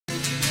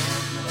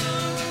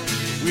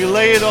We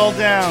lay it all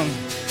down.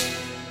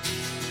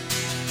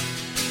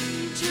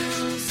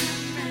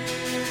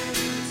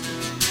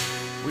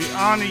 We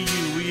honor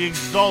you. We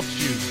exalt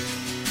you.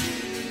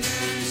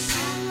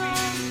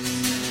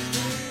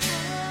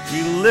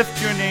 We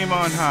lift your name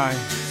on high.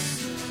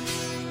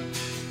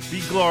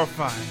 Be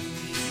glorified.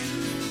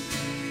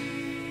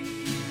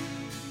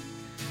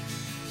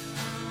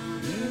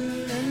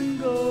 And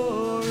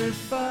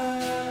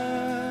glorified.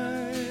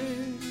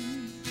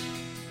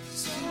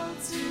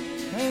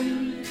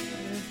 And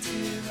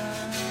lifted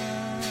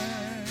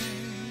high.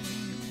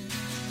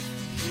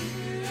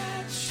 Here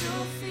at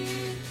your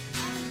feet, I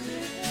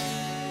lay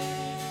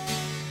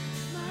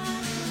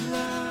my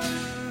life.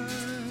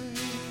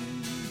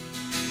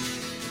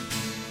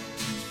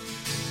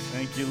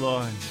 Thank you,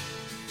 Lord.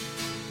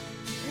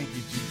 Thank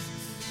you, Jesus.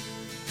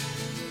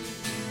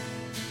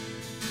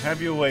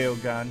 Have your way, oh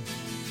God.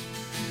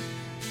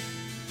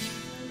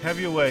 Have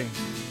your way.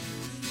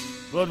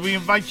 Lord, we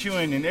invite you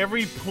in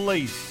every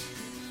place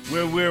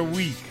where we're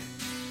weak.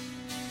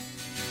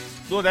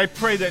 Lord, I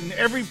pray that in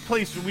every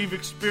place where we've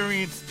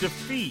experienced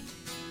defeat,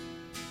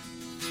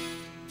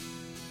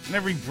 in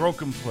every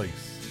broken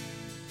place,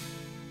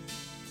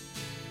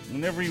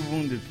 in every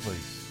wounded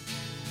place,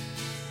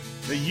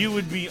 that you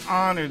would be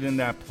honored in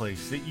that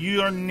place, that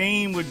your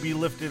name would be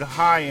lifted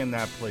high in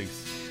that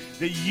place,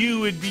 that you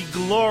would be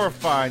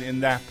glorified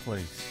in that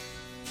place.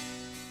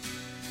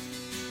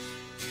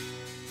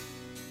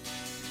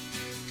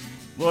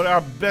 Lord,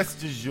 our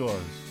best is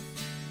yours.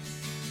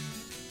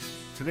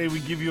 Today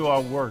we give you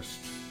our worst.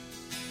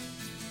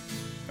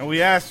 And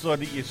we ask, Lord,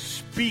 that you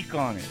speak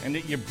on it and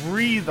that you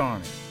breathe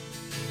on it.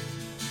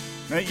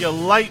 And that your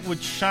light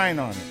would shine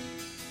on it.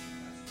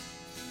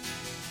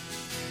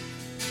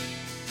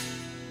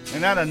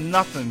 And out of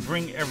nothing,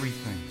 bring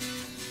everything.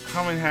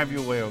 Come and have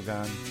your way, oh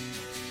God.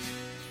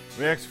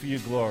 We ask for your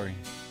glory.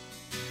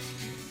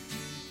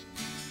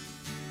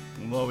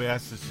 And Lord, we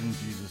ask this in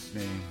Jesus'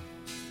 name.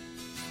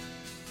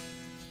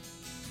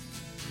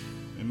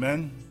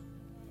 Amen.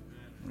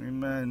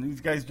 Amen.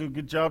 These guys do a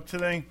good job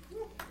today.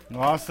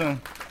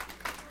 Awesome.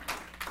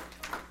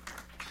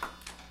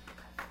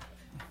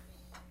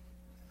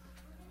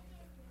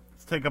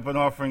 Let's take up an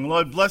offering.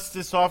 Lord, bless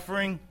this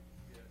offering.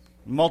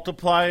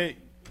 Multiply it.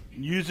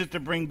 Use it to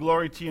bring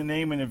glory to your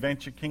name and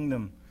advance your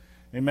kingdom.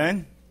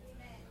 Amen?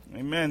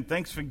 Amen.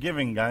 Thanks for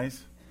giving,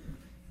 guys.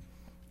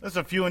 There's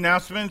a few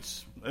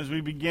announcements as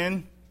we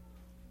begin.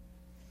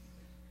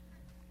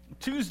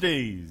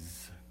 Tuesdays.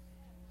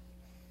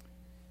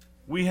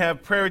 We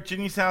have prayer at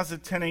Ginny's house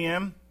at 10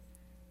 a.m.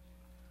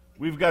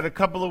 We've got a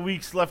couple of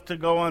weeks left to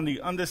go on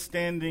the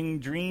Understanding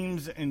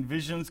Dreams and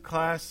Visions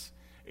class,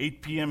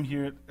 8 p.m.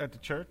 here at the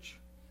church.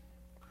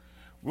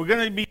 We're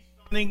going to be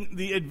starting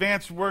the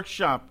advanced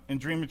workshop in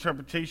dream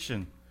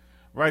interpretation.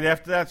 Right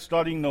after that,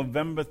 starting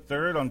November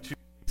 3rd on Tuesdays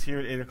here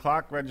at 8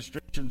 o'clock.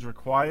 Registration's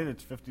required.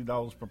 It's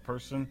 $50 per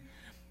person.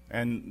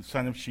 And the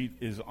sign-up sheet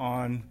is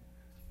on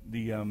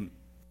the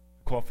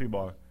coffee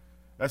bar.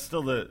 That's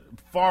still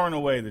far and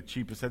away the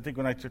cheapest. I think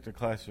when I took the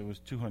class, it was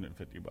 $250.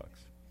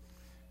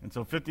 And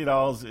so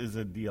 $50 is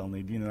a deal.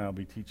 Nadine and I will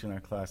be teaching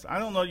that class. I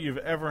don't know if you've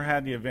ever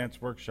had the advanced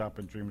workshop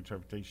in dream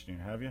interpretation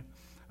here, have you?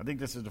 I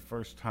think this is the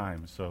first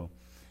time. So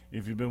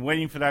if you've been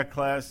waiting for that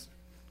class,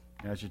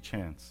 now's your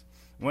chance.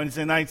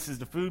 Wednesday nights is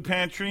the food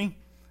pantry,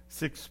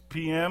 6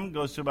 p.m.,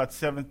 goes to about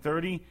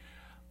 7:30.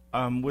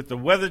 With the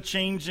weather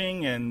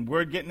changing and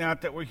word getting out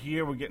that we're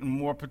here, we're getting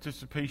more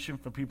participation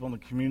from people in the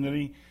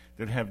community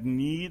that have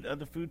need of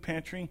the food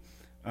pantry.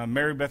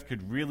 Mary Beth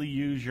could really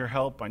use your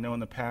help. I know in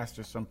the past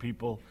there's some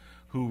people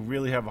who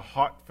really have a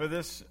heart for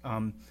this.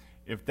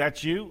 If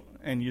that's you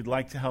and you'd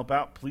like to help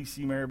out, please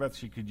see Mary Beth.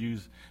 She could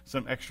use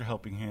some extra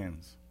helping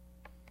hands.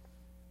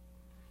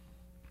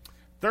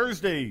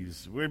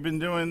 Thursdays, we've been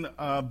doing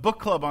a book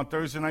club on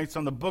Thursday nights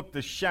on the book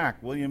The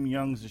Shack, William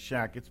Young's The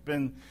Shack. It's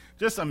been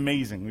just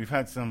amazing. We've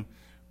had some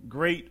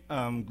great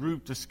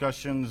group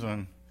discussions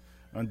on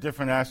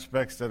different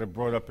aspects that are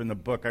brought up in the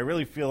book. I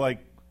really feel like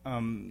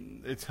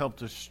it's helped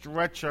to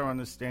stretch our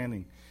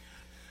understanding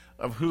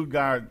of who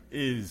God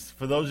is.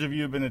 For those of you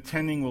who have been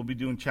attending, we'll be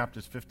doing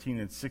chapters 15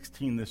 and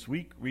 16 this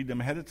week. Read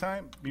them ahead of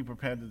time. Be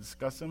prepared to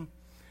discuss them.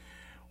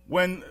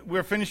 When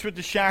we're finished with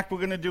The Shack, we're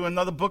going to do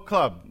another book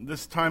club,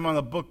 this time on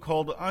a book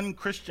called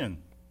Unchristian.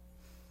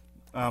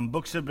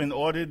 Books have been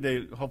ordered.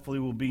 They hopefully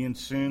will be in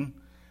soon.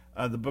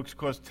 The books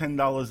cost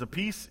 $10 a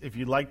piece. If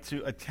you'd like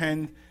to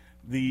attend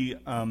the,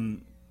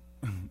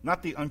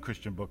 not the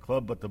Unchristian book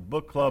club, but the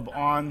book club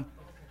on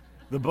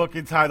the book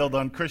entitled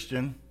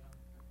Unchristian,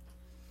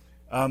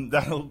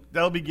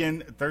 that'll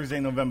begin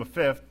Thursday, November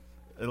 5th.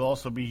 It'll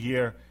also be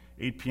here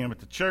 8 p.m. at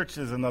the church.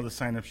 There's another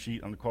sign-up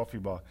sheet on the coffee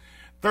bar.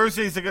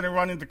 Thursdays are going to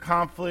run into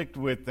conflict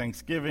with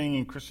Thanksgiving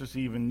and Christmas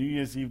Eve and New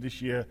Year's Eve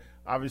this year.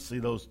 Obviously,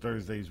 those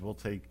Thursdays will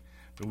take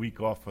the week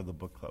off for the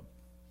book club.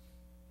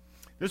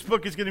 This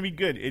book is going to be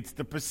good. It's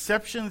the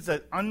perceptions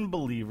that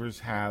unbelievers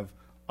have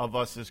of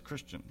us as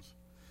Christians.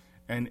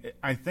 And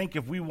I think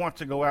if we want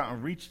to go out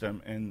and reach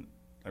them, and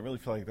I really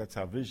feel like that's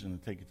our vision,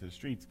 to take it to the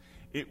streets,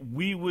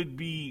 we would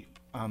be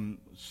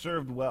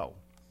served well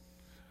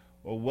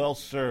or well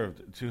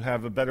served to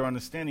have a better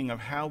understanding of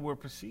how we're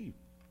perceived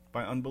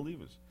by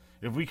unbelievers.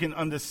 If we can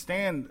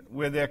understand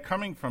where they're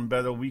coming from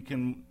better, we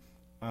can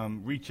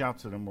reach out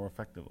to them more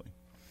effectively.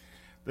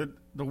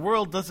 The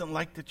world doesn't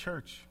like the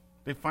church.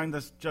 They find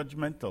us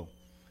judgmental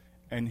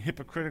and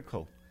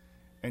hypocritical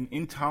and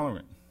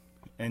intolerant.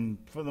 And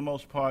for the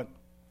most part,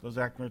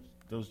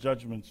 those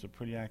judgments are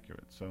pretty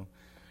accurate. So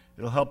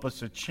it'll help us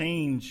to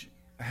change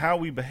how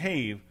we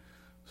behave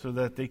so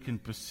that they can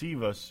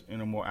perceive us in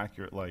a more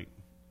accurate light.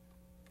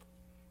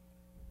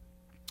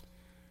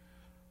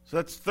 So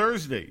that's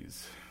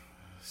Thursdays.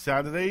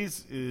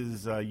 Saturdays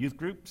is youth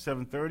group,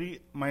 7:30.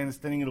 My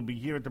understanding it'll be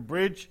here at the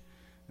bridge,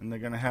 and they're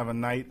going to have a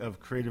night of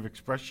creative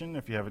expression.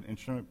 If you have an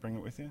instrument, bring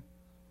it with you.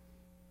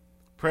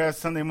 Prayer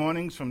Sunday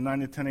mornings from 9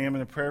 to 10 a.m. in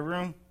the prayer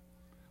room.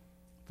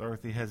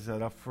 Dorothy has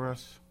that up for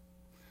us.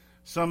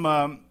 Some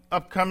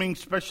upcoming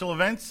special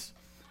events.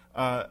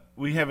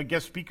 We have a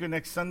guest speaker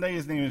next Sunday.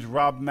 His name is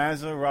Rob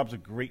Mazza. Rob's a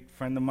great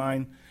friend of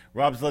mine.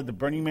 Rob's led the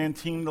Burning Man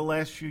team the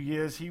last few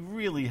years. He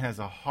really has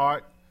a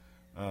heart,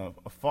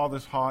 a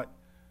father's heart,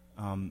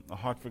 a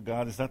heart for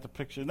God. Is that the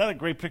picture? Isn't that a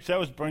great picture? That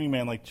was Burning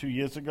Man like 2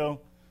 years ago.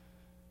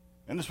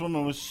 And this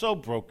woman was so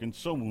broken,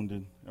 so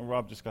wounded, and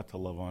Rob just got to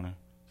love on her.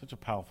 Such a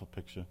powerful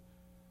picture.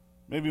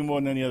 Maybe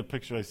more than any other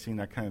picture I've seen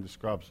that kind of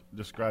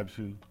describes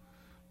who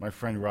my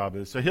friend Rob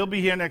is. So he'll be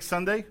here next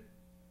Sunday.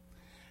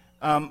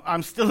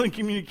 I'm still in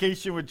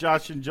communication with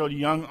Josh and Jody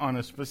Young on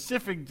a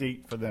specific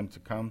date for them to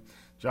come.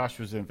 Josh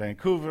was in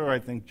Vancouver. I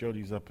think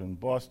Jody's up in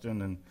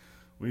Boston, and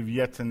we've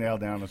yet to nail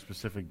down a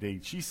specific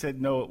date. She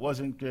said, no, it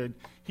wasn't good.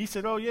 He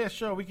said, oh, yeah,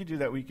 sure, we could do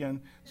that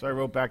weekend. So I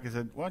wrote back and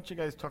said, why don't you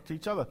guys talk to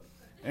each other?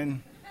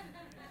 And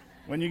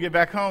when you get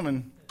back home,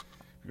 and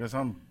because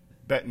I'm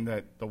betting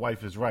that the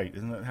wife is right.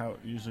 Isn't that how it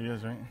usually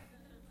is, right?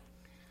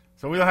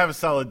 So we don't have a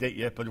solid date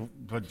yet,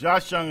 but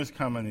Josh Young is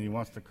coming, and he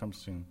wants to come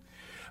soon.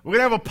 We're going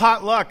to have a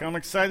potluck. I'm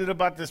excited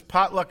about this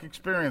potluck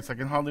experience. I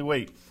can hardly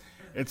wait.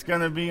 It's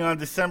going to be on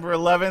December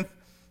 11th,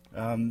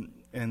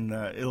 and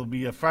it'll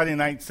be a Friday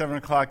night, 7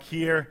 o'clock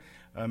here.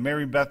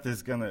 Mary Beth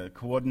is going to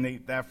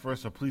coordinate that for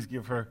us, so please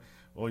give her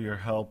all your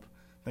help.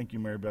 Thank you,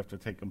 Mary Beth, for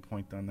taking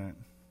point on that.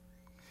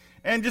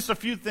 And just a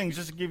few things,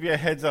 just to give you a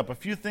heads up, a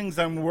few things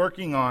I'm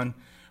working on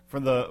for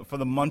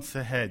the months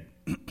ahead.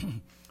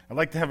 I'd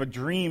like to have a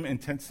dream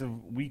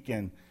intensive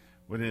weekend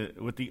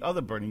with the other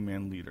Burning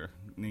Man leader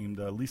named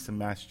Lisa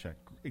Maschek,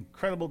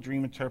 incredible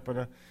dream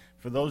interpreter.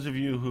 For those of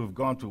you who have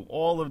gone through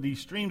all of these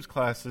streams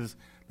classes,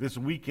 this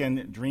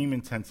weekend dream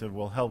intensive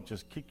will help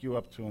just kick you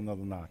up to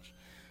another notch.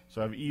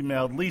 So I've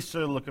emailed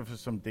Lisa looking for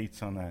some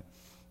dates on that.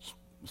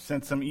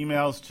 Sent some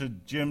emails to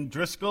Jim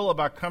Driscoll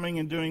about coming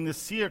and doing the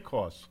SEER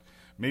course,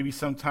 maybe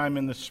sometime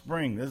in the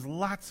spring. There's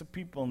lots of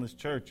people in this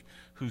church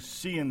who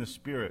see in the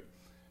Spirit.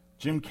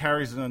 Jim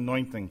carries an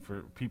anointing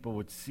for people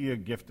with seer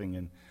gifting,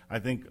 and I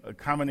think a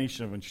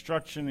combination of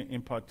instruction and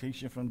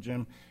impartation from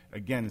Jim,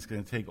 again, is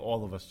going to take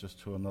all of us just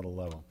to another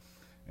level.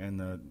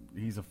 And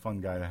he's a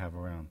fun guy to have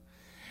around.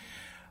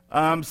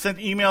 Sent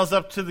emails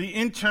up to the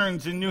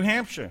interns in New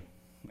Hampshire,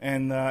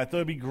 and I thought it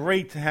would be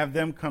great to have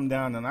them come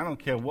down, and I don't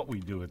care what we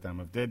do with them.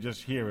 If they're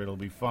just here, it'll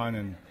be fun,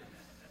 and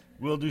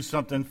we'll do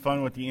something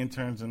fun with the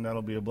interns, and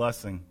that'll be a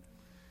blessing.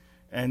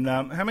 And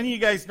how many of you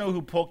guys know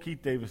who Paul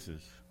Keith Davis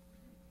is?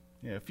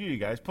 Yeah, a few of you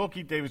guys. Paul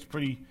Keith Davis,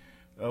 pretty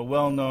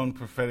well-known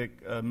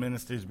prophetic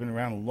minister. He's been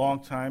around a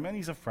long time, and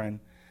he's a friend.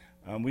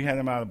 We had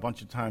him out a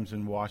bunch of times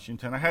in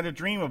Washington. I had a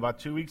dream about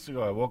 2 weeks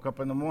ago. I woke up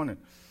in the morning,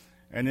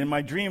 and in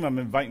my dream, I'm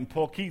inviting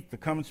Paul Keith to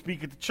come and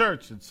speak at the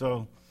church. And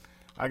so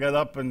I got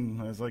up,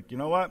 and I was like, you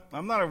know what?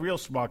 I'm not a real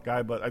smart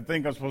guy, but I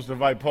think I'm supposed to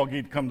invite Paul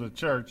Keith to come to the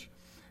church.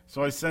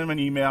 So I sent him an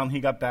email, and he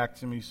got back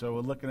to me. So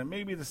we're looking at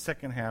maybe the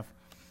second half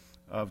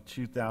of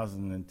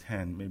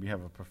 2010, maybe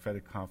have a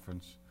prophetic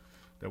conference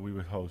that we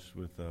would host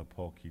with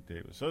Paul Keith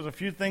Davis. So there's a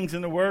few things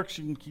in the works.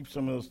 You can keep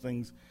some of those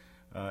things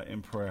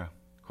in prayer.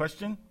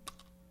 Question? Would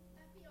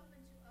that be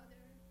open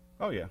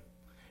to other? Oh, yeah.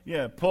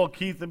 Yeah, Paul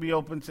Keith would be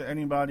open to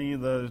anybody.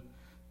 The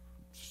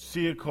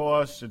SEER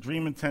course, the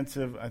Dream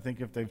Intensive, I think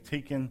if they've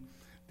taken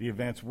the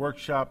advanced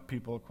workshop,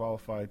 people are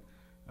qualified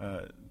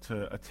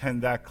to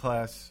attend that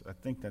class. I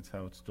think that's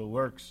how it still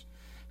works.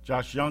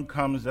 Josh Young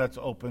comes, that's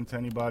open to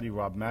anybody.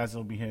 Rob Mazza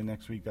will be here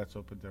next week, that's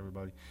open to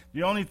everybody.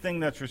 The only thing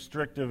that's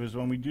restrictive is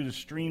when we do the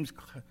streams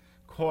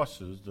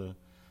courses, the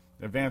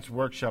advanced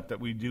workshop that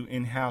we do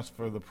in-house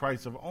for the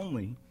price of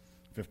only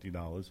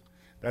 $50.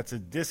 That's a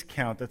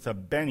discount, that's a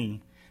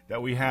Benny that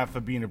we have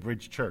for being a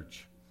bridge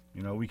church.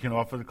 You know, we can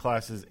offer the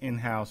classes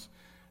in-house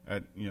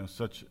at,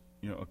 such,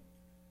 a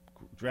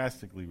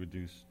drastically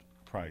reduced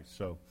price.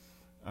 So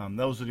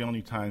those are the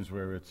only times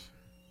where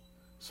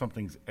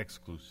something's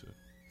exclusive.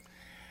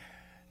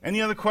 Any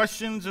other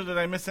questions, or did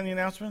I miss any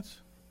announcements?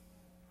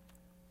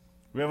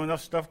 We have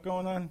enough stuff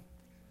going on?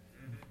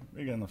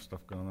 We got enough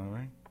stuff going on,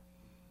 right?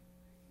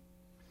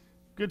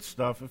 Good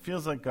stuff. It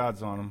feels like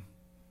God's on them.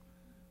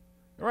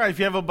 All right, if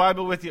you have a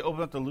Bible with you,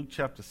 open up to Luke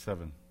chapter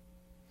 7.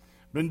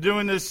 Been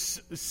doing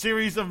this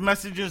series of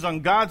messages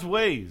on God's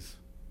ways,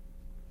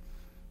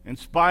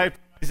 inspired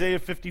by Isaiah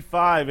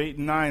 55, 8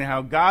 and 9,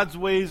 how God's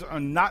ways are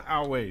not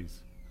our ways.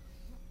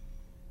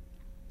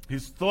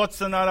 His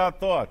thoughts are not our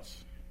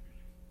thoughts.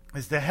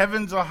 As the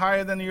heavens are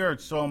higher than the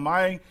earth, so are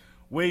my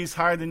ways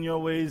higher than your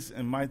ways,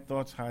 and my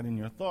thoughts higher than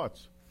your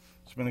thoughts.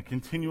 It's been a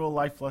continual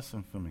life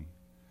lesson for me.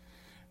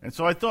 And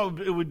so I thought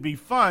it would be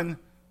fun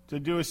to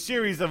do a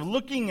series of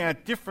looking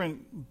at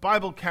different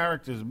Bible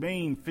characters,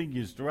 main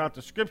figures throughout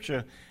the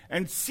Scripture,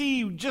 and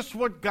see just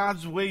what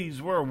God's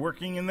ways were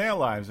working in their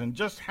lives, and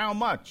just how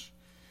much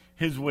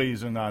His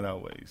ways are not our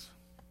ways.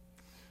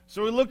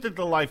 So we looked at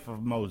the life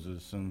of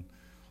Moses, and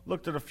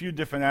looked at a few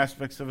different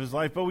aspects of his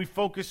life, but we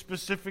focused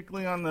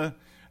specifically on the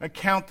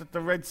account at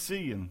the Red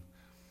Sea,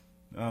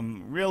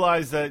 and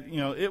realized that,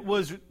 it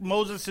was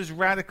Moses'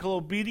 radical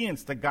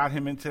obedience that got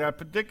him into that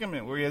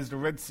predicament where he has the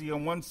Red Sea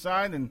on one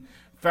side and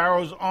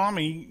Pharaoh's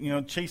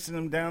army, chasing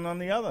him down on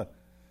the other.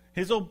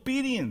 His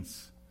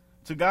obedience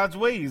to God's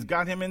ways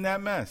got him in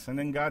that mess, and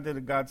then God did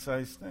a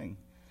God-sized thing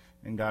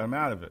and got him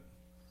out of it.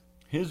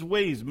 His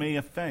ways may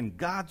offend,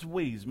 God's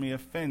ways may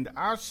offend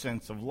our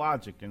sense of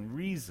logic and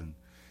reason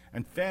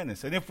and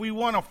fairness. And if we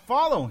want to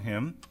follow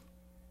him,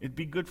 it'd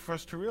be good for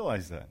us to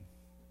realize that.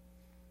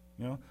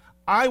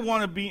 I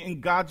want to be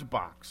in God's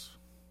box.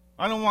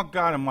 I don't want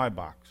God in my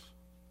box.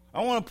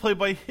 I want to play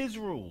by his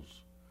rules.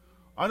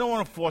 I don't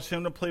want to force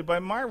him to play by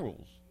my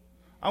rules.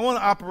 I want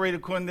to operate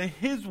according to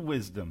his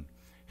wisdom,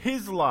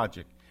 his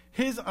logic,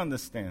 his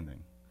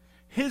understanding,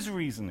 his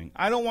reasoning.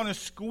 I don't want to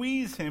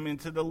squeeze him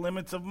into the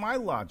limits of my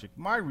logic,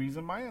 my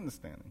reason, my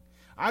understanding.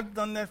 I've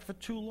done that for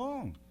too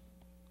long.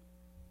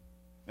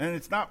 And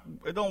it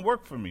don't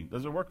work for me.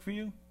 Does it work for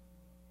you?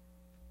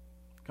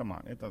 Come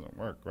on, it doesn't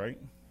work, right?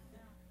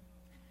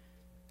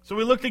 So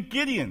we looked at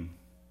Gideon.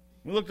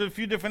 We looked at a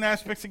few different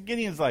aspects of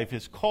Gideon's life,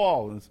 his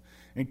call, his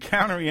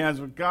encounter he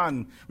has with God.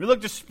 And we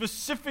looked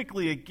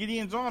specifically at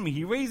Gideon's army.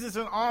 He raises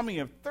an army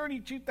of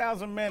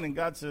 32,000 men, and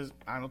God says,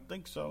 I don't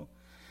think so.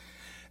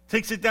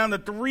 Takes it down to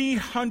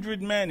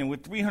 300 men, and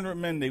with 300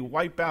 men, they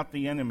wipe out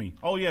the enemy.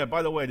 Oh, yeah,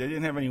 by the way, they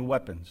didn't have any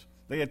weapons.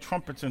 They had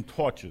trumpets and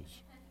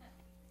torches.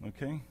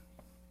 Okay?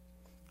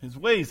 His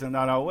ways are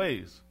not our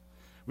ways.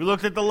 We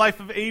looked at the life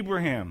of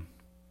Abraham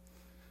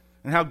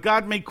and how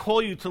God may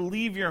call you to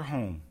leave your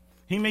home.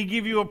 He may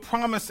give you a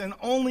promise and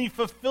only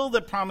fulfill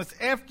that promise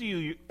after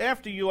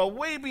you are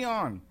way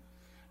beyond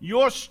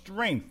your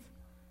strength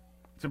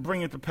to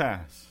bring it to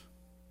pass.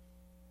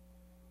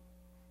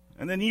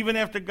 And then even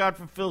after God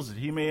fulfills it,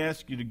 he may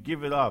ask you to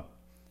give it up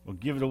or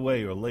give it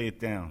away or lay it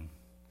down.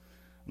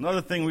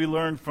 Another thing we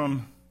learned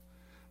from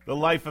the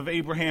life of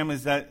Abraham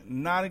is that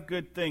not a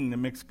good thing to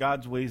mix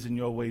God's ways and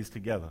your ways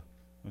together.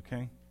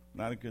 Okay?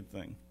 Not a good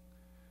thing.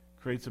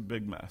 Creates a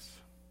big mess.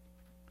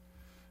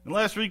 And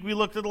last week we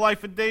looked at the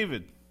life of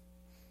David.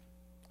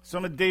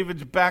 Some of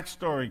David's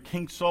backstory.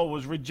 King Saul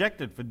was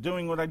rejected for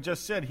doing what I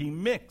just said. He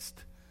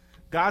mixed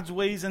God's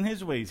ways and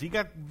his ways. He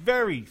got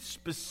very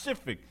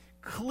specific,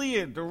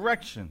 clear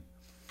direction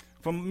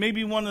from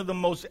maybe one of the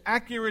most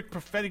accurate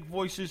prophetic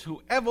voices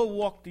who ever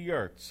walked the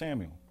earth,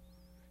 Samuel.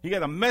 He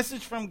got a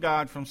message from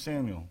God from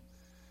Samuel.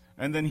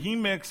 And then he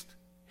mixed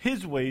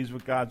his ways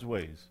with God's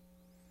ways.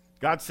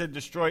 God said,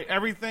 destroy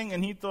everything.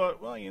 And he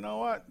thought, well, you know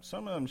what?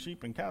 Some of them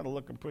sheep and cattle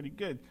looking pretty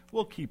good.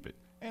 We'll keep it.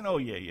 And we'll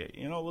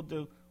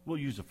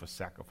use it for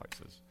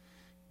sacrifices.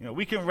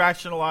 We can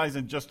rationalize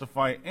and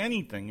justify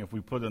anything if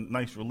we put a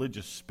nice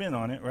religious spin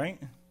on it, right?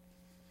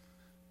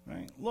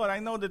 Right? Lord, I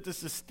know that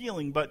this is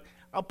stealing, but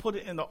I'll put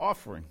it in the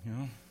offering.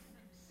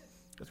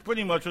 That's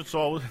pretty much what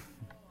Saul was.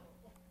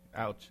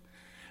 Ouch.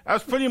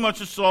 That's pretty much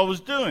what Saul was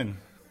doing.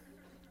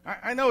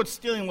 I know it's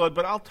stealing, Lord,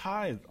 but I'll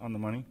tithe on the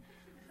money.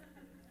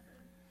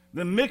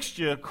 The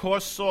mixture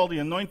cost Saul the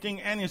anointing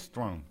and his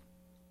throne.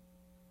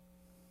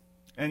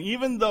 And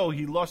even though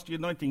he lost the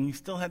anointing, he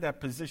still had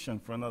that position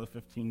for another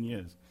 15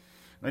 years.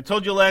 And I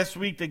told you last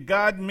week that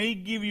God may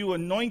give you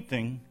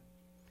anointing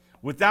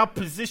without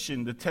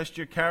position to test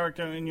your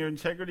character and your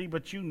integrity,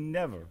 but you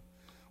never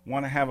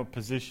want to have a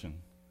position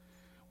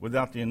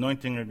without the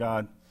anointing of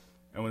God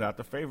and without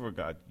the favor of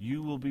God.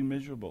 You will be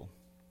miserable.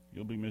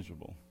 You'll be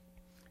miserable.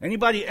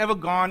 Anybody ever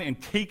gone and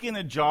taken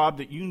a job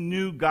that you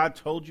knew God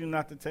told you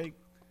not to take?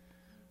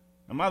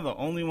 Am I the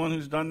only one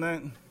who's done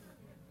that?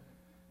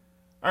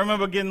 I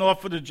remember getting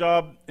offered a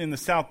job in the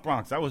South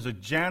Bronx. I was a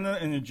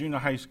janitor in a junior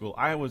high school.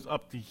 I was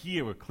up to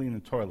here with cleaning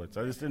toilets.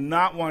 I just did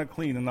not want to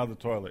clean another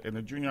toilet, in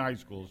a junior high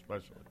school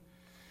especially.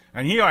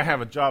 And here I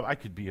have a job. I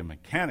could be a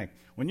mechanic.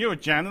 When you're a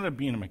janitor,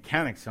 being a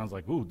mechanic sounds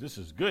like, ooh, this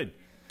is good.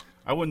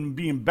 I wouldn't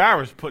be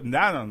embarrassed putting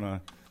that on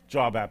a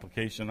job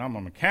application. I'm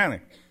a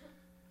mechanic.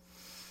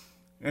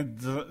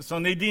 And so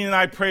Nadine and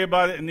I pray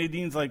about it, and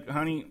Nadine's like,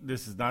 honey,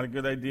 this is not a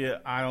good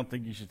idea. I don't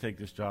think you should take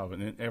this job.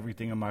 And then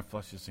everything in my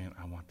flesh is saying,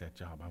 I want that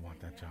job. I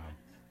want that job.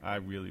 I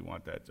really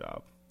want that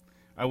job.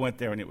 I went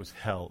there, and it was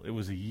hell. It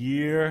was a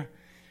year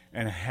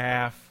and a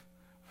half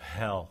of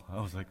hell. I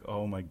was like,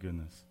 oh, my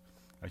goodness.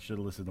 I should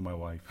have listened to my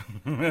wife.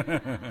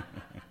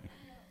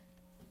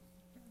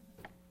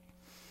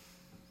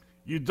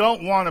 You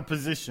don't want a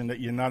position that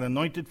you're not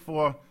anointed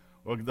for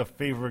or the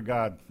favor of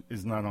God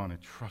is not on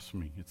it. Trust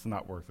me, it's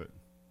not worth it.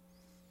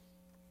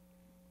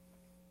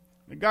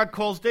 And God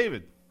calls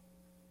David.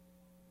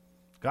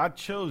 God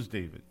chose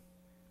David.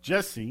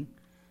 Jesse,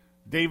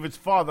 David's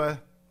father,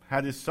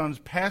 had his sons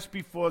pass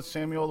before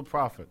Samuel the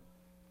prophet.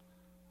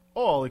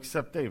 All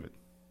except David.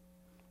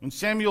 When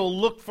Samuel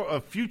looked for a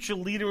future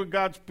leader of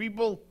God's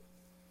people,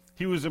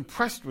 he was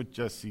impressed with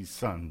Jesse's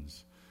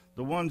sons,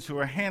 the ones who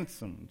are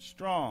handsome, and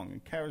strong,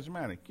 and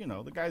charismatic. You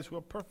know, the guys who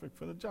are perfect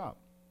for the job.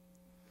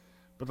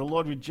 But the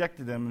Lord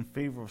rejected them in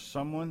favor of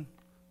someone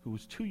who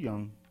was too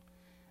young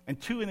and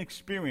too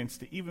inexperienced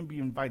to even be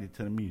invited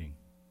to the meeting.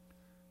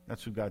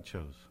 That's who God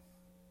chose.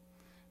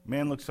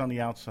 Man looks on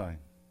the outside.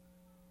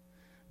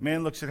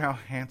 Man looks at how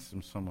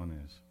handsome someone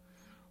is,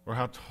 or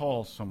how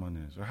tall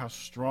someone is, or how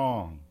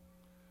strong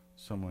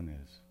someone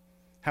is,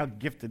 how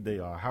gifted they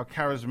are, how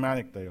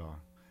charismatic they are,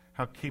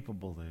 how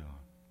capable they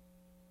are.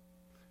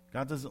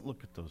 God doesn't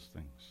look at those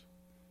things.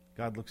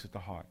 God looks at the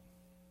heart.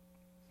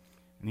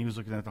 And he was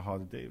looking at the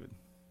heart of David.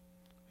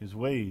 His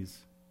ways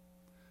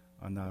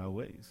are not our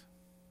ways.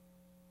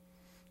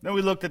 Then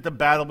we looked at the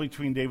battle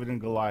between David and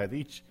Goliath.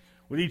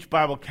 With each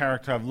Bible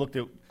character I've looked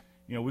at,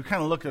 we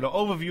kind of looked at an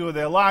overview of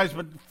their lives,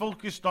 but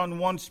focused on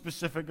one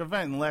specific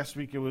event. And last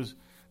week it was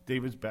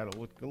David's battle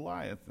with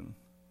Goliath. And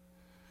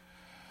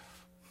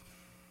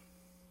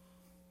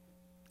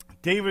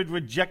David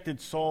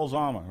rejected Saul's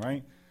armor,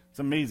 right? It's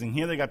amazing.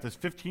 Here they got this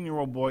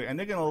 15-year-old boy, and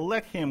they're going to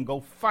let him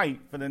go fight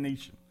for the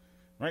nation,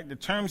 right? The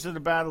terms of the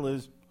battle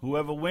is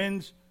whoever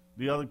wins,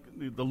 the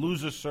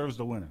loser serves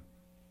the winner.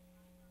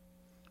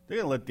 They're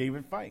going to let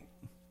David fight.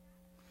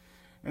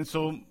 And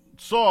so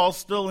Saul,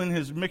 still in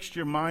his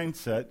mixture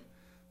mindset,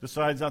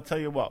 decides, I'll tell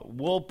you what,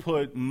 we'll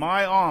put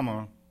my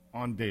armor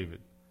on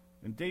David.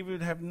 And David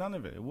would have none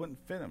of it. It wouldn't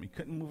fit him. He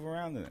couldn't move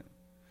around in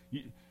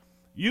it.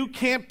 You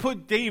can't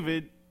put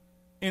David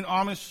in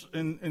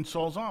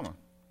Saul's armor.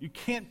 You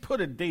can't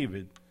put a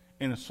David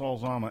in a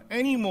Saul's armor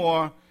any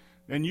more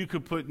than you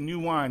could put new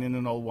wine in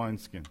an old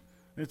wineskin.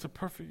 It's a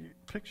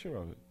perfect picture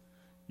of it.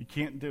 You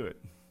can't do it.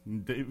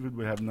 And David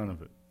would have none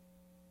of it.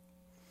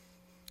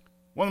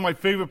 One of my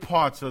favorite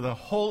parts of the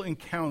whole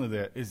encounter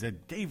there is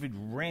that David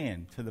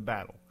ran to the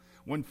battle.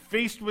 When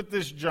faced with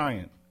this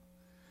giant,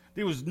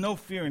 there was no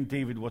fear in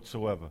David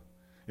whatsoever.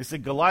 It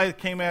said Goliath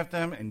came after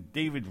him, and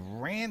David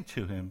ran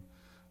to him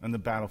on the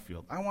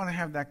battlefield. I want to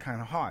have that kind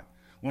of heart.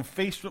 When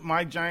faced with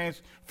my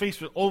giants, faced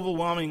with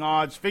overwhelming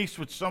odds, faced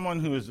with someone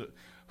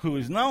who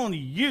is not only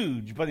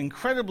huge, but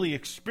incredibly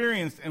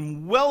experienced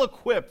and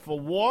well-equipped for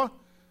war,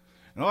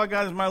 and all I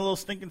got is my little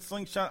stinking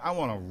slingshot, I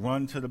want to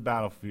run to the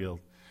battlefield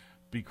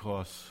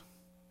because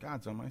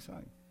God's on my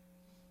side.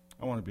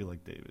 I want to be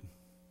like David.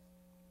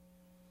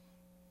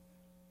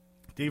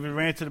 David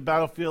ran to the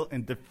battlefield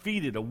and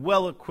defeated a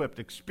well-equipped,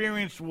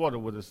 experienced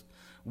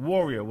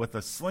warrior with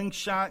a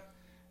slingshot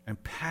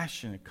and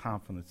passionate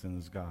confidence in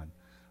his God.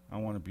 I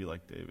want to be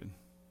like David.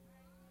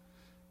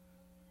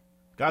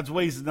 God's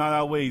ways is not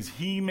our ways.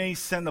 He may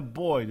send a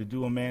boy to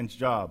do a man's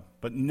job,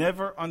 but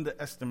never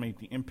underestimate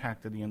the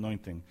impact of the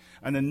anointing.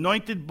 An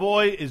anointed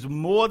boy is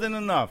more than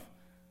enough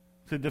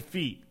to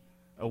defeat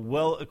a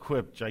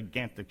well-equipped,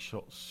 gigantic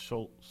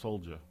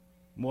soldier.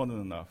 More than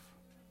enough.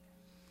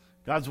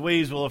 God's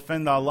ways will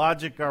offend our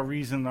logic, our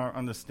reason, our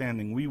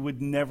understanding. We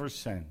would never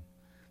send.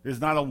 There's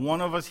not a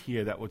one of us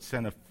here that would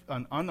send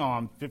an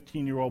unarmed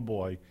 15-year-old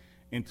boy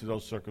into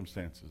those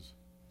circumstances.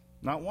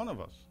 Not one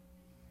of us.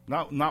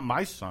 Not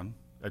my son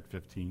at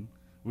 15.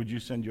 Would you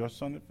send your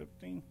son at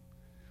 15?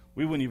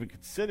 We wouldn't even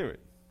consider it.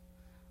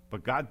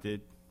 But God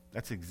did.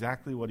 That's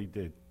exactly what he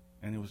did.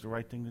 And it was the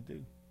right thing to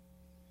do.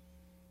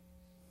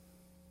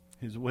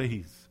 His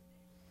ways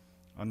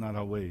are not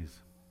our ways.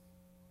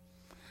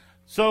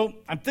 So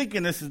I'm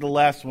thinking this is the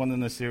last one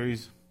in the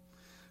series.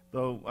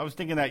 Though I was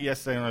thinking that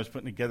yesterday when I was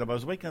putting it together. But I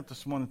was waking up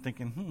this morning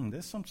thinking,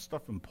 there's some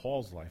stuff in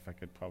Paul's life I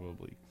could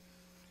probably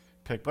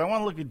pick. But I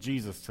want to look at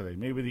Jesus today.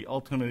 Maybe the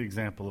ultimate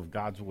example of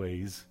God's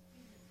ways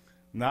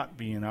not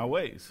being our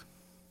ways.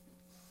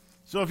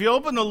 So if you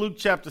open to Luke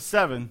chapter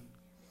 7,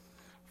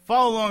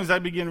 follow along as I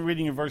begin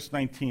reading in verse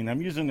 19.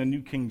 I'm using the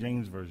New King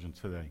James Version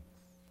today.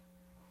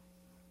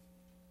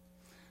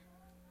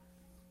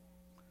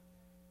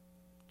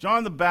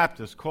 John the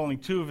Baptist, calling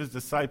two of his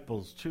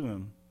disciples to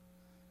him,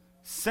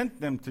 sent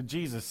them to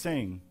Jesus,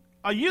 saying,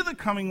 "Are you the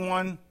coming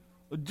one,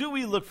 or do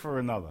we look for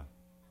another?"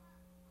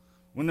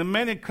 When the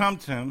men had come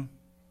to him,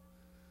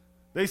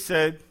 they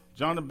said,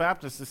 "John the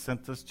Baptist has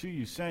sent us to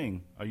you,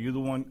 saying, Are you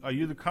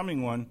the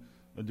coming one,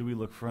 or do we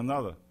look for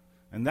another?"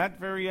 And that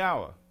very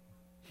hour,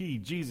 he,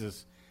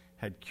 Jesus,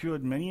 had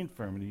cured many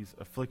infirmities,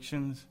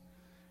 afflictions,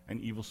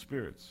 and evil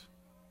spirits.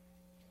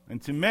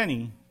 And to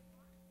many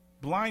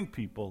blind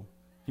people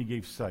he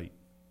gave sight.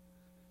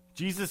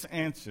 Jesus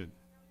answered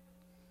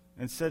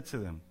and said to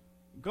them,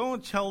 "Go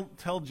and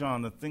tell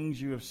John the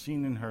things you have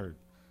seen and heard,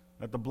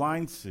 that the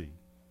blind see,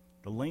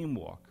 the lame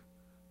walk,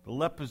 the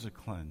lepers are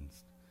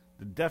cleansed,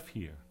 the deaf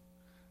hear,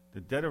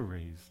 the dead are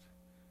raised,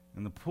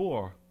 and the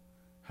poor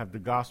have the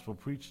gospel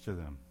preached to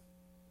them.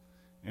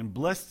 And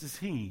blessed is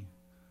he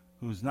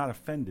who is not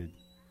offended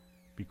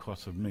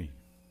because of me."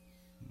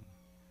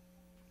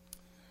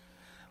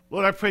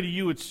 Lord, I pray that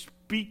you would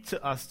speak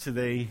to us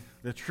today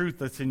the truth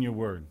that's in your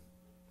word.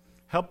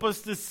 Help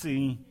us to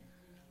see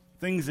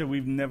things that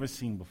we've never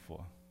seen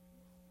before.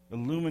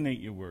 Illuminate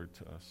your word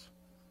to us.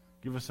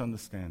 Give us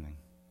understanding.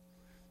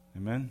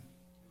 Amen?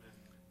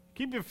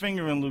 Keep your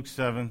finger in Luke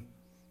 7.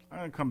 I'm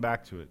going to come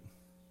back to it.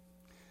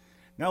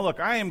 Now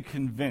look, I am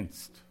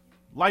convinced.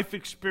 Life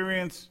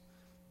experience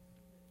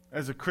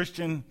as a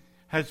Christian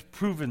has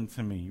proven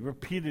to me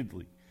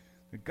repeatedly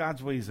that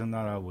God's ways are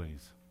not our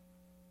ways.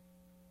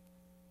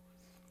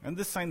 And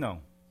this I know.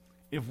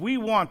 If we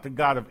want the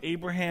God of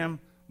Abraham,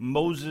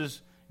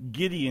 Moses,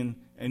 Gideon,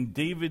 and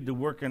David to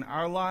work in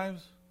our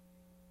lives,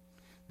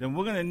 then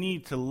we're going to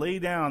need to lay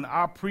down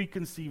our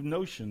preconceived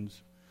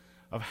notions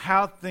of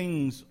how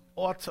things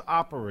ought to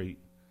operate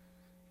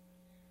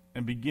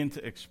and begin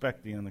to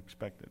expect the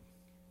unexpected.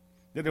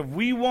 That if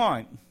we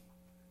want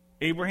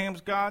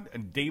Abraham's God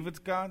and David's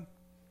God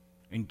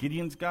and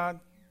Gideon's God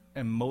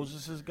and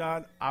Moses'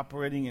 God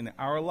operating in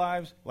our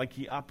lives like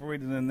he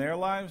operated in their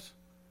lives,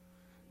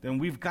 then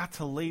we've got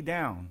to lay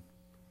down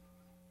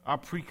our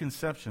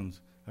preconceptions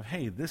of,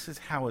 hey, this is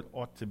how it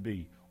ought to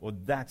be, or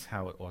that's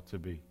how it ought to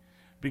be.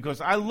 Because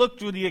I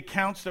looked through the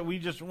accounts that we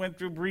just went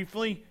through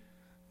briefly,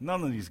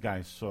 none of these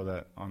guys saw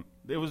that.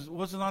 It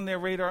wasn't on their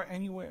radar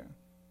anywhere.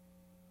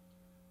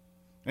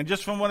 And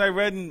just from what I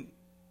read in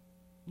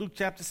Luke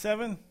chapter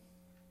 7,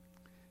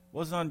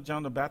 wasn't on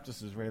John the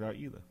Baptist's radar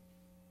either.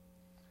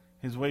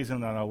 His ways are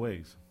not our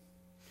ways.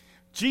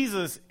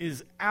 Jesus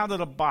is out of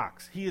the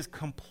box. He is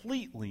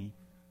completely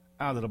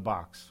out of the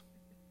box.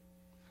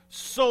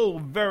 So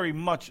very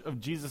much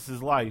of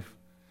Jesus' life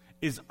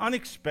is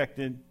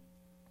unexpected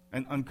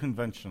and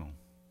unconventional.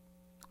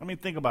 I mean,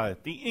 think about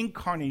it. The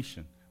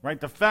incarnation, right?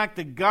 The fact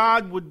that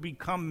God would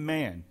become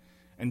man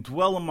and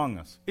dwell among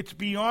us. It's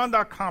beyond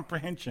our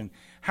comprehension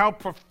how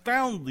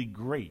profoundly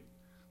great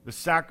the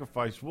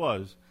sacrifice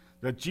was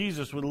that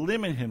Jesus would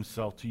limit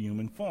himself to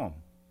human form.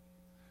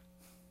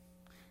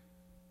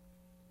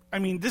 I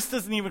mean, this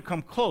doesn't even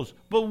come close.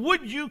 But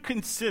would you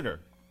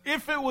consider,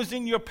 if it was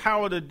in your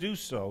power to do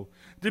so,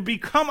 to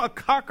become a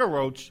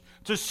cockroach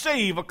to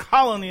save a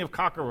colony of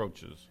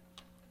cockroaches?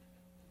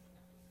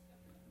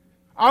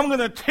 I'm going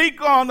to take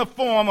on the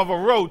form of a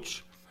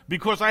roach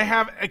because I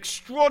have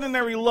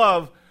extraordinary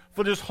love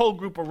for this whole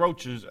group of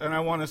roaches and I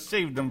want to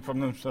save them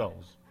from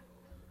themselves.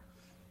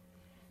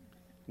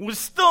 We're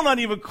still not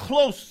even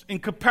close in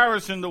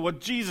comparison to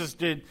what Jesus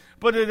did,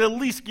 but it at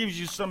least gives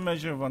you some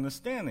measure of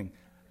understanding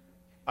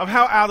of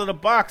how out of the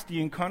box the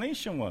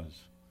incarnation was.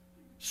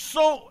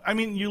 So, I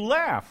mean, you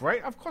laugh,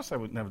 right? Of course I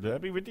would never do that.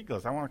 That'd be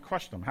ridiculous. I want to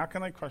crush them. How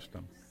can I crush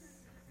them?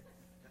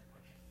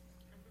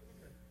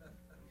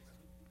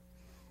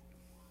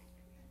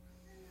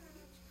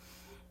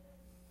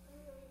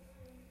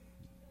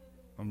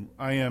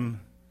 I am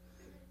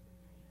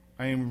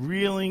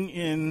reeling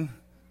in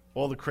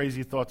all the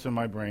crazy thoughts in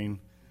my brain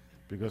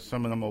because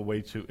some of them are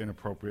way too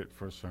inappropriate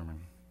for a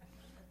sermon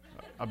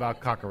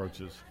about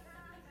cockroaches.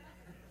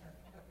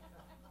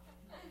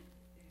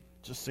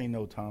 Just say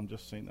no, Tom.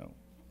 Just say no.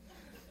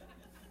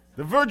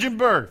 The virgin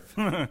birth.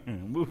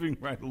 Moving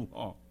right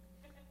along.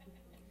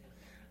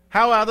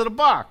 How out of the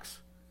box?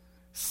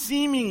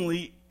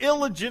 Seemingly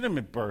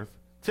illegitimate birth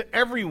to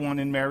everyone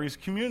in Mary's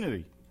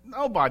community.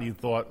 Nobody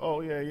thought,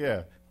 oh,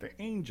 yeah, the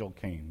angel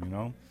came, you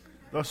know.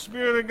 The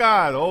Spirit of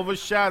God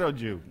overshadowed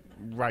you.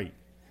 Right.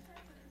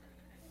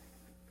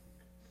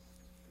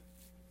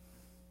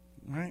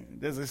 Right?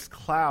 There's this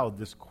cloud,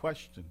 this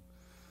question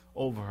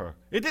over her.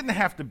 It didn't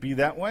have to be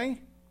that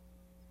way.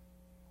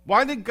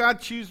 Why did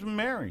God choose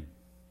Mary?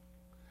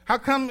 How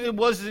come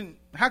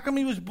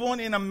he was born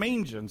in a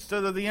manger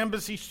instead of the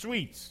Embassy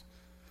Suites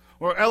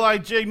or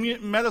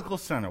LIJ Medical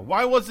Center?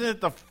 Why wasn't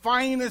it the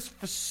finest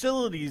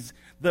facilities,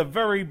 the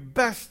very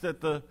best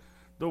that the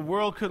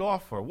world could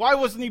offer? Why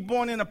wasn't he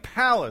born in a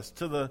palace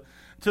to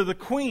the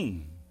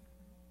queen?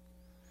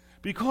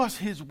 Because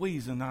his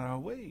ways are not our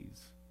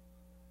ways.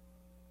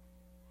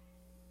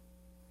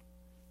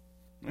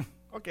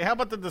 Okay, how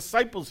about the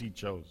disciples he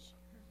chose?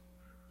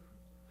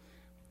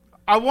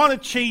 I want to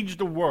change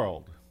the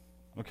world,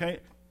 okay?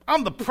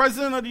 I'm the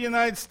president of the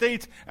United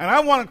States, and I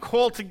want to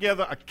call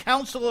together a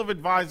council of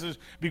advisors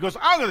because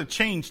I'm going to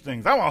change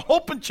things. I want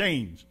hope and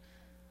change.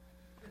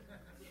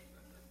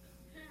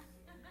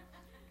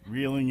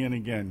 Reeling in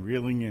again,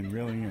 reeling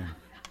in.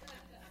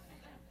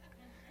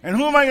 And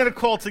who am I going to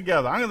call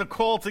together? I'm going to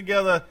call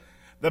together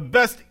the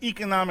best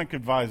economic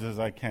advisors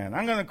I can.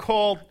 I'm going to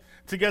call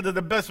together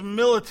the best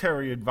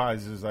military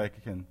advisors I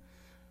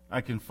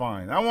can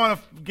find. I want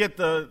to get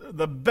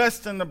the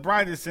best and the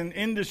brightest in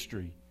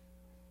industry.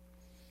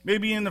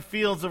 Maybe in the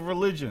fields of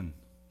religion,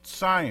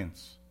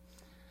 science.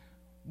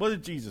 What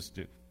did Jesus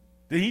do?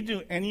 Did he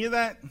do any of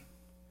that?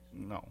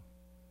 No.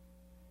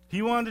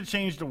 He wanted to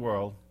change the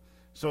world.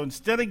 So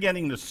instead of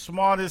getting the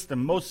smartest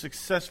and most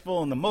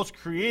successful and the most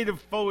creative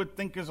forward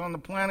thinkers on the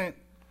planet,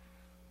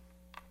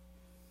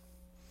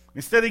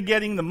 instead of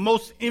getting the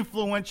most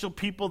influential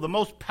people, the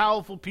most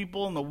powerful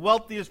people, and the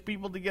wealthiest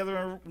people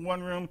together in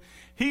one room,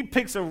 he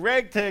picks a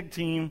ragtag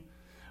team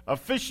a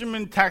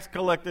fisherman, tax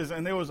collectors,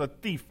 and there was a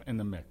thief in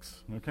the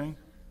mix, okay?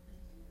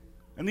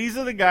 And these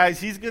are the guys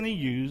he's going to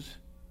use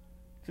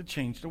to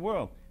change the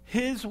world.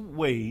 His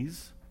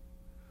ways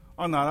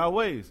are not our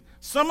ways.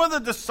 Some of the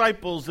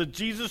disciples that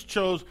Jesus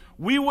chose,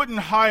 we wouldn't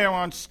hire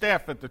on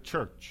staff at the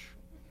church.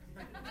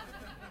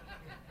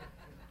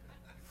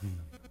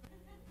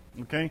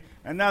 Okay?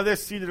 And now they're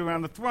seated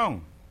around the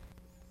throne.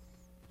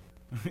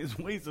 His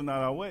ways are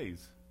not our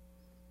ways.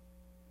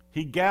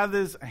 He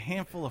gathers a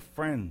handful of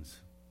friends.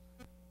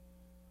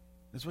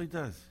 That's what he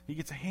does. He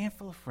gets a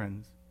handful of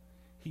friends.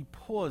 He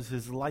pours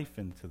his life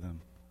into them.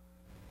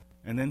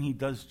 And then he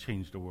does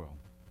change the world.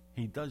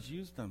 He does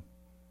use them.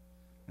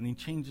 And he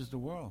changes the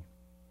world.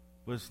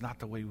 But it's not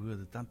the way we would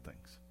have done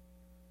things.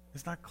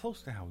 It's not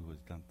close to how we would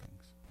have done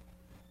things.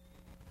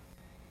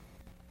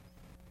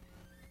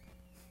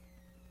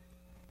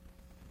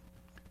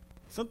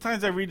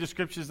 Sometimes I read the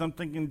scriptures, I'm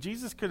thinking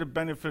Jesus could have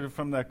benefited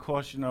from that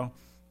course,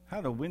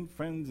 how to win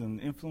friends and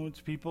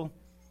influence people.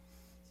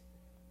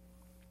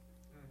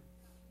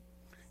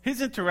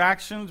 His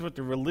interactions with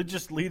the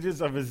religious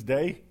leaders of his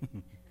day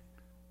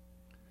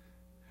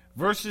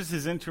versus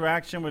his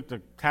interaction with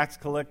the tax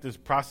collectors,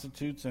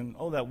 prostitutes, and,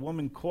 that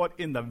woman caught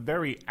in the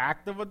very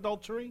act of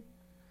adultery.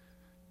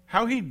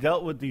 How he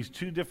dealt with these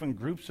two different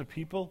groups of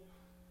people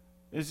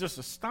is just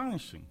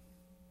astonishing.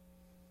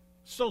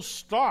 So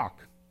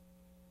stark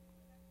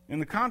in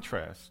the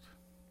contrast.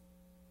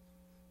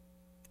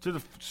 To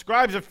the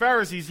scribes and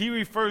Pharisees, he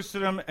refers to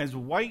them as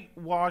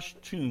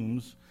whitewashed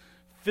tombs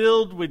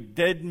filled with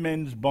dead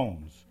men's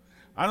bones.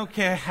 I don't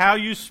care how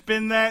you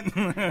spin that.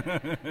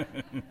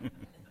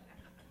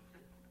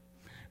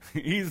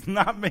 He's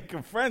not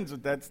making friends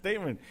with that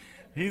statement.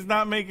 He's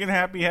not making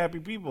happy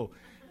people.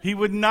 He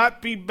would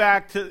not be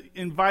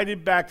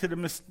invited back to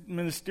the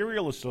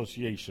ministerial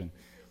association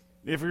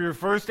if he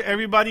refers to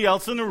everybody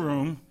else in the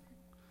room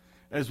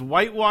as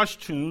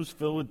whitewashed tombs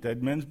filled with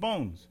dead men's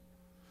bones.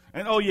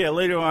 And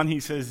later on he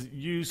says,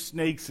 you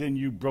snakes and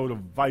you brood of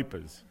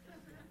vipers.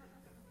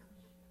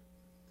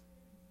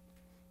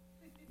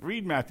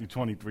 Read Matthew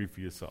 23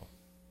 for yourself.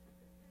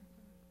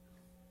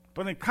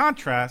 But in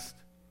contrast,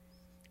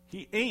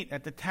 he ate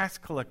at the tax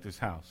collector's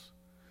house,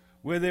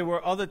 where there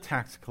were other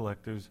tax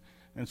collectors,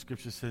 and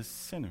Scripture says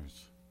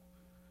sinners.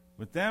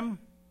 With them,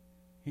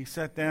 he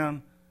sat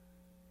down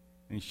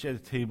and he shared a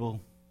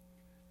table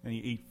and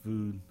he ate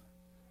food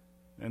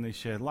and they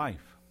shared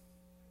life.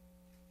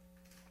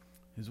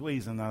 His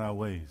ways are not our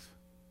ways.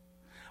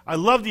 I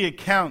love the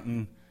account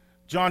in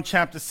John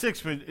chapter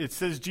 6 where it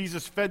says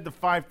Jesus fed the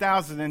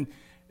 5,000 and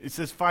it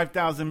says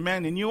 5,000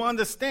 men, and you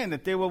understand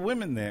that there were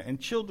women there and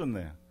children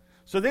there.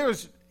 So there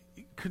was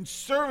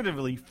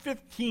conservatively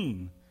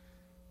 15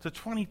 to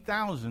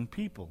 20,000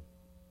 people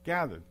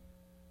gathered,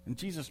 and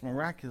Jesus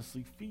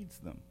miraculously feeds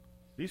them.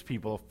 These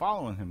people are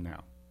following him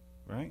now,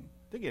 right?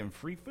 They're getting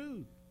free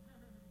food,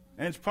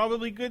 and it's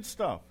probably good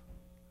stuff.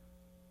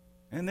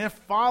 And they're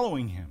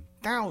following him,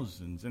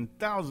 thousands and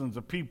thousands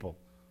of people.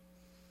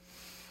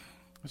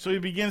 So he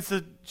begins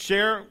to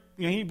share,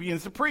 he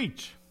begins to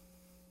preach.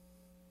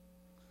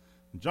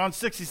 In John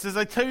 6, he says,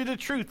 I tell you the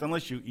truth,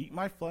 unless you eat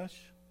my flesh,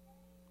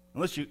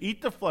 unless you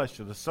eat the flesh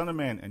of the Son of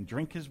Man and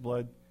drink his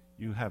blood,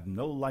 you have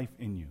no life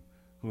in you.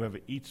 Whoever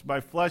eats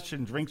my flesh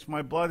and drinks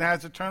my blood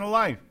has eternal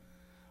life.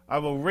 I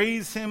will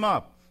raise him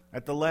up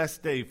at the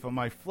last day, for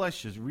my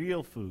flesh is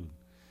real food,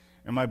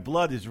 and my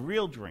blood is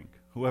real drink.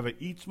 Whoever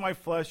eats my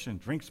flesh and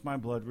drinks my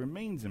blood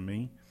remains in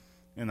me,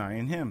 and I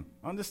in him.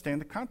 Understand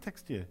the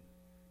context here.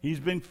 He's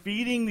been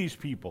feeding these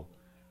people.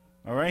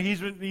 All right?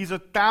 These are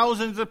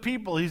thousands of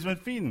people he's been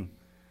feeding.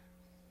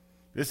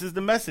 This is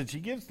the message he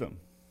gives them.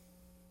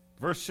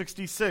 Verse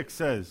 66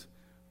 says,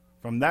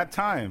 from that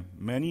time,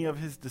 many of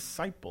his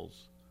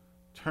disciples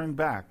turned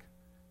back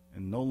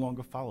and no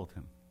longer followed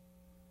him.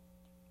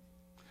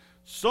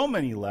 So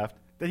many left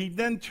that he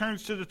then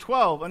turns to the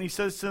 12 and he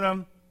says to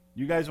them,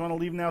 you guys want to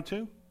leave now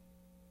too?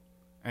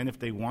 And if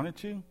they wanted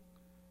to,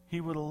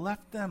 he would have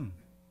left them.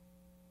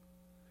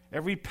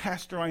 Every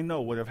pastor I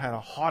know would have had a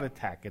heart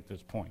attack at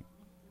this point.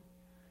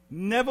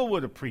 Never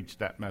would have preached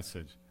that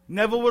message.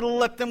 Never would have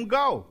let them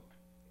go.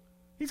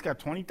 He's got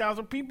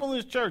 20,000 people in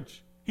his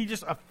church. He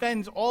just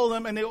offends all of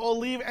them and they all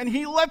leave and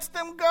he lets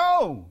them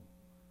go.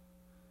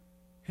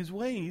 His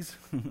ways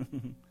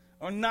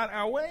are not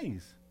our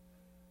ways.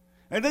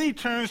 And then he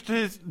turns to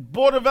his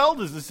board of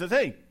elders and says,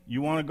 hey,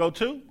 you want to go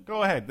too?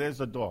 Go ahead. There's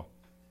the door.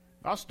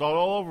 I'll start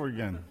all over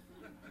again.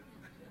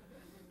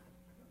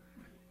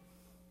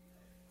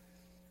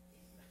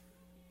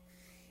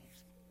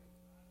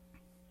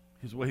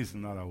 His ways are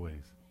not our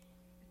ways.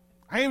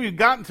 I haven't even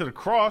gotten to the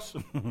cross.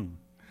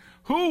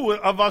 Who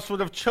of us would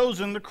have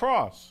chosen the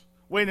cross?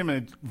 Wait a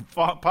minute,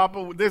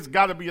 Papa, there's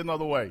got to be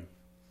another way.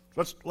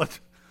 Let's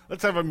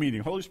have a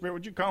meeting. Holy Spirit,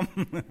 would you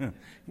come?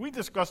 We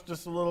discussed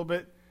this a little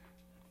bit.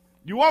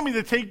 You want me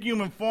to take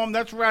human form?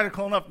 That's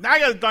radical enough. Now I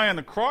got to die on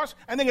the cross,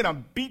 and they're going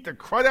to beat the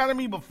crud out of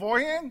me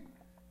beforehand?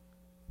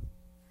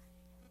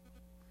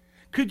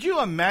 Could you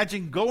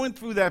imagine going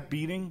through that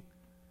beating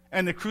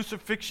and the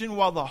crucifixion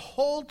while the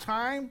whole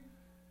time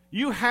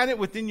You had it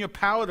within your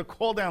power to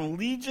call down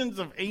legions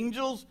of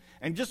angels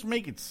and just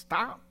make it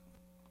stop.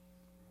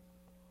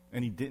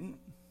 And he didn't.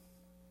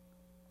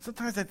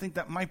 Sometimes I think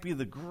that might be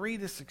the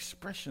greatest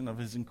expression of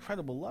his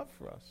incredible love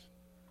for us.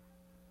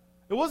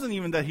 It wasn't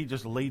even that he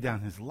just laid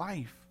down his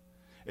life.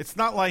 It's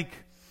not like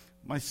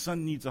my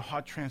son needs a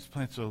heart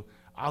transplant, so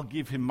I'll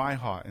give him my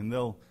heart, and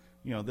they'll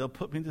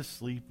put me to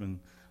sleep, and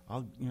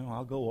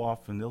I'll go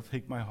off, and they'll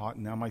take my heart,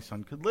 and now my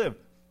son could live.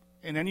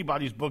 In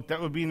anybody's book, that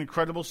would be an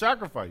incredible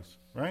sacrifice,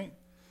 right?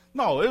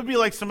 No, it would be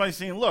like somebody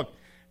saying, look,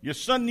 your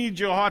son needs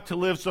your heart to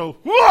live, so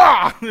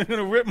whoa, they're going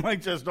to rip my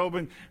chest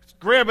open,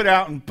 grab it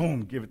out, and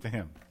boom, give it to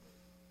him.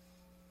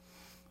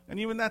 And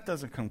even that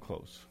doesn't come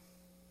close.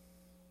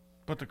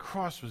 But the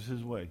cross was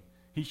his way.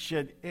 He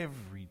shed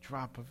every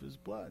drop of his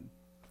blood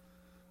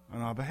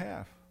on our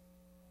behalf.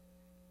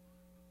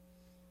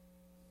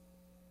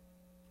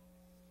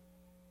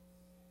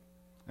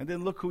 And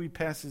then look who he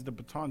passes the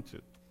baton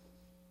to.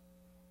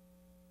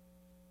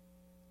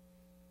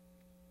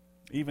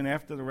 Even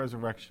after the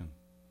resurrection,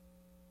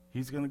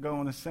 he's going to go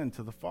and ascend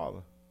to the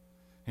Father.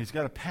 He's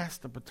got to pass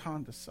the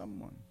baton to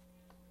someone.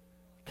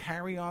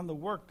 Carry on the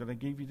work that I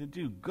gave you to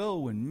do.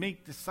 Go and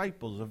make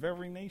disciples of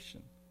every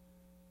nation.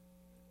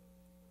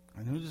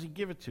 And who does he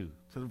give it to?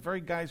 To the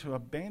very guys who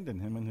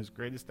abandoned him in his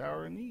greatest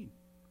hour of need.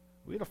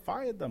 We'd have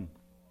fired them.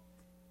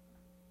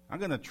 I'm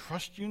going to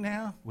trust you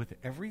now with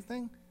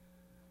everything?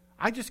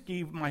 I just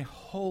gave my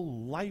whole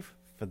life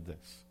for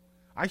this.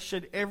 I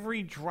shed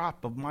every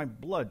drop of my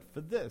blood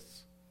for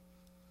this.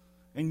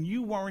 And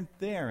you weren't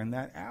there in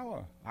that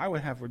hour. I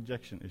would have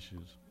rejection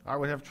issues. I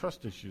would have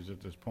trust issues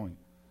at this point.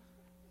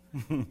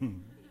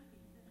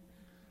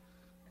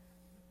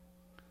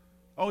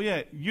 Oh,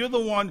 yeah, you're the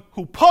one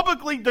who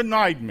publicly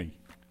denied me.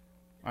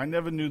 I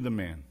never knew the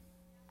man.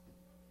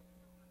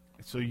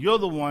 So you're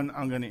the one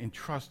I'm going to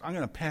entrust. I'm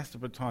going to pass the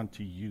baton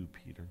to you,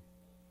 Peter.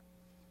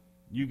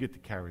 You get to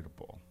carry the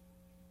ball.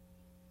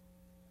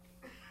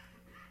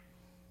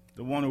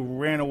 The one who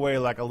ran away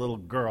like a little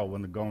girl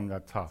when the going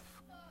got tough.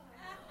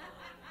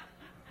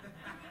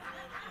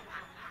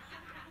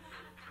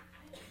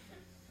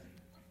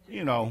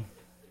 You know,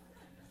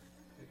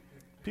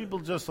 people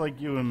just like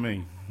you and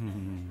me.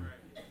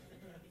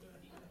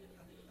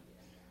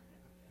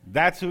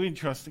 That's who we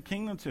trust the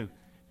kingdom to.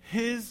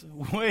 His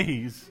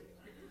ways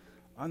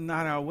are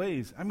not our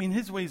ways. I mean,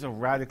 his ways are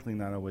radically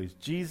not our ways.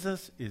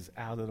 Jesus is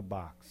out of the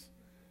box.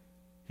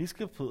 He's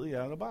completely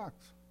out of the box.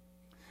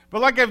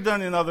 But like I've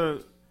done in other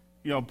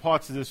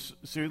parts of this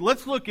series,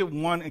 let's look at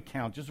one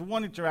account, just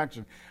one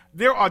interaction.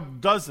 There are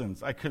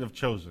dozens I could have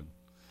chosen,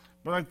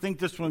 but I think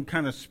this one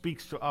kind of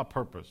speaks to our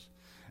purpose.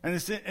 And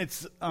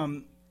it's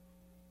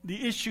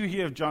the issue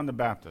here of John the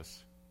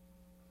Baptist.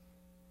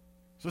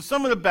 So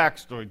some of the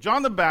backstory.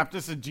 John the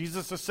Baptist and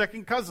Jesus are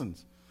second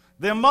cousins.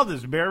 Their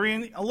mothers, Mary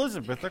and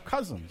Elizabeth, are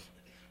cousins.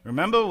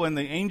 Remember when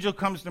the angel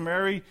comes to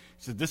Mary, he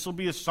said, this will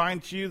be a sign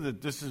to you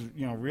that this is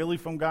really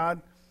from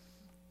God,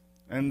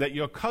 and that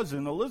your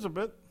cousin,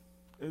 Elizabeth,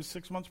 is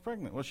 6 months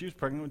pregnant. Well, she was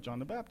pregnant with John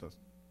the Baptist.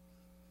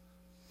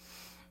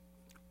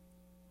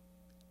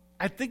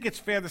 I think it's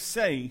fair to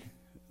say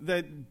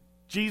that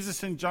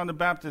Jesus and John the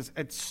Baptist,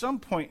 at some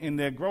point in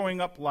their growing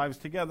up lives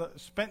together,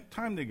 spent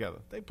time together.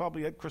 They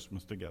probably had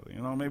Christmas together,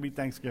 maybe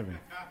Thanksgiving.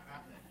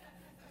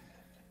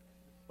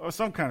 Or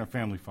some kind of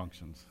family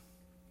functions.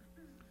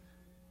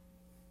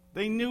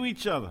 They knew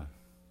each other.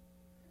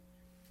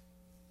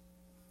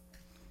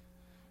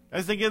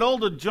 As they get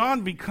older,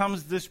 John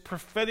becomes this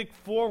prophetic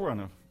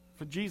forerunner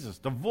for Jesus,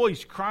 the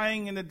voice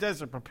crying in the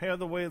desert, prepare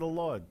the way of the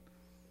Lord.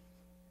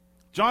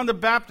 John the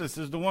Baptist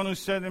is the one who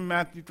said in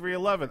Matthew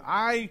 3:11,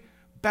 I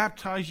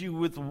baptize you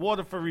with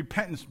water for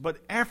repentance, but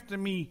after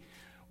me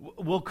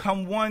will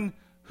come one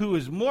who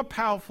is more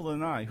powerful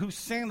than I, whose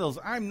sandals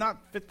I'm not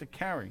fit to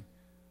carry.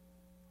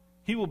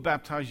 He will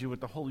baptize you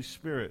with the Holy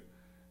Spirit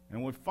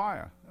and with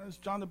fire. That's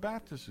John the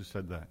Baptist who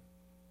said that.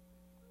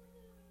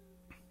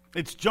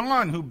 It's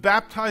John who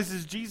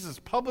baptizes Jesus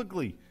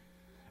publicly,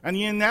 and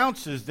he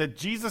announces that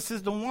Jesus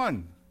is the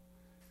one.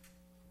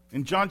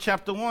 In John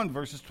chapter 1,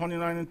 verses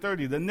 29 and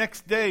 30, the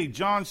next day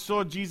John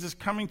saw Jesus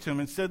coming to him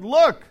and said,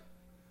 look,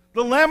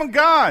 the Lamb of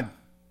God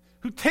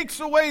who takes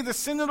away the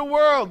sin of the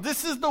world.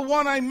 This is the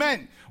one I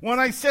meant when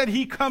I said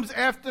he comes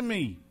after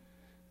me.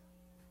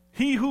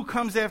 He who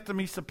comes after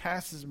me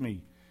surpasses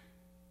me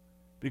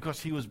because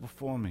he was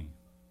before me.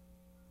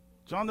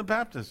 John the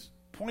Baptist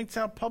points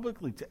out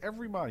publicly to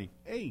everybody,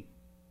 hey,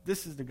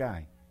 this is the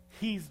guy.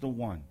 He's the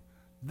one.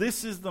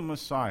 This is the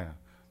Messiah.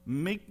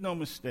 Make no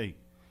mistake.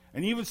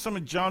 And even some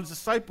of John's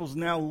disciples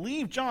now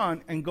leave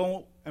John and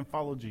go and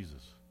follow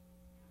Jesus.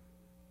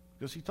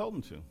 Because he told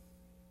them to.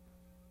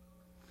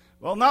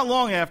 Well, not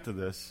long after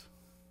this,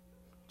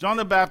 John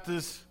the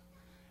Baptist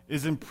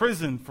is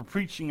imprisoned for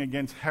preaching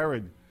against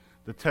Herod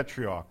the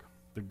Tetrarch,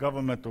 the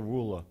governmental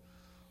ruler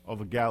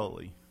of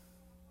Galilee.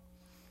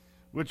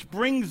 Which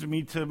brings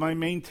me to my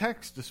main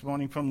text this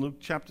morning from Luke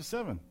chapter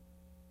 7.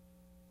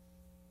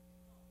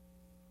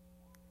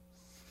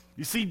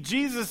 You see,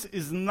 Jesus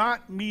is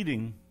not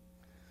meeting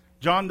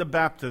John the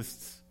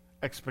Baptist's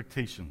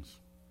expectations.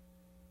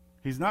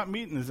 He's not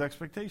meeting his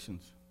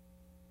expectations.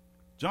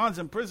 John's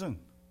in prison.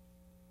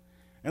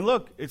 And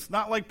look, it's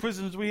not like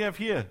prisons we have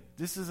here.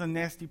 This is a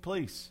nasty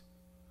place.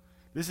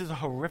 This is a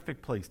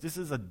horrific place. This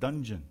is a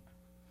dungeon.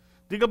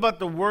 Think about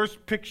the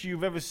worst picture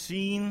you've ever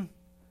seen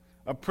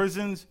of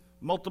prisons.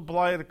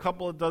 Multiply it a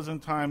couple of dozen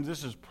times.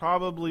 This is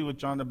probably what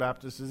John the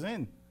Baptist is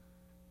in.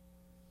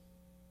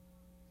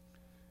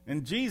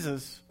 And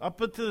Jesus,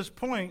 up until this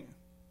point,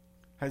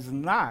 has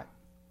not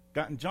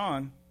gotten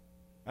John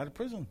out of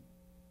prison.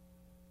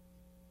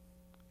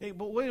 Hey,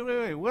 but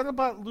wait. What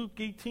about Luke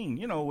 18?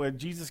 You know, where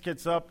Jesus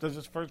gets up, does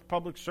his first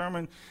public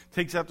sermon,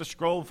 takes out the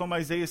scroll from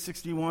Isaiah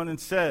 61 and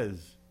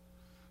says,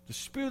 "The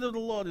Spirit of the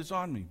Lord is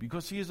on me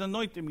because he has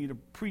anointed me to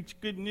preach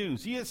good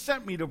news. He has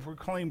sent me to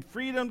proclaim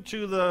freedom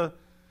to the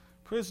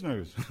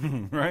prisoners,"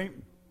 right?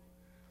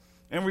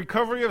 "And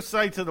recovery of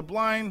sight to the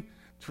blind,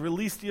 to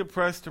release the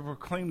oppressed, to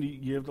proclaim the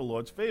year of the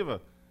Lord's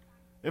favor."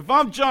 If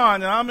I'm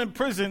John and I'm in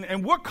prison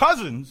and we're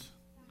cousins,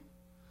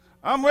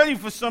 I'm ready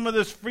for some of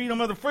this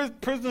freedom of the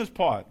prisoners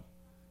part,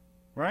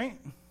 right?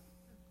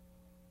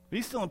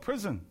 He's still in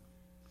prison.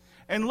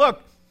 And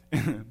look,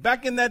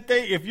 back in that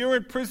day, if you're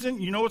in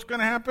prison, you know what's going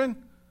to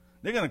happen?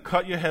 They're going to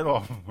cut your head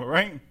off, all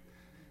right?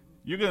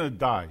 You're going to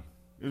die.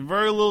 There's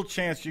very little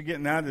chance you're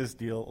getting out of this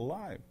deal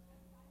alive.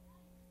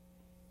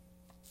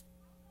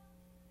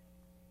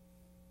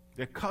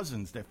 They're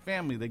cousins, they're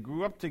family, they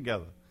grew up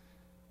together.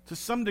 To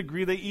some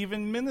degree, they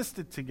even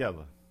ministered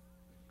together.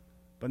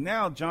 But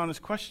now John is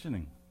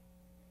questioning.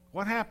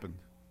 What happened?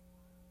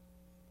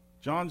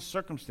 John's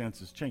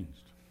circumstances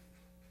changed.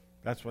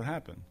 That's what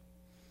happened.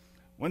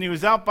 When he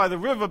was out by the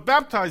river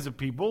baptizing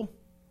people,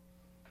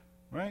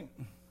 right?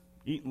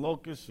 Eating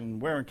locusts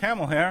and wearing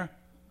camel hair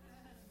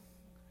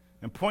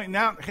and pointing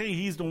out, hey,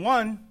 he's the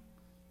one.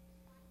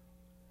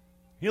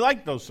 He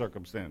liked those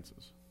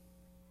circumstances.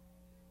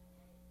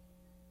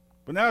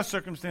 But now his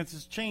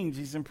circumstances change.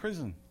 He's in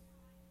prison.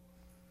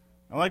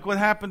 I like what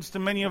happens to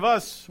many of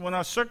us when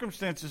our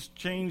circumstances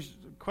change,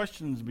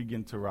 questions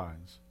begin to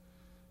rise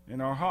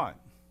in our heart.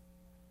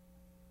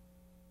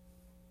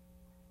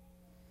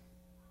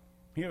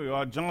 Here we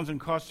are, John's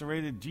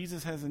incarcerated.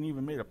 Jesus hasn't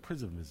even made a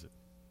prison visit.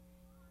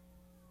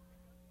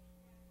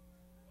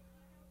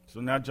 So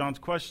now John's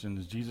question,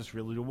 is Jesus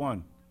really the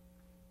one?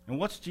 And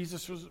what's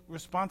Jesus'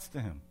 response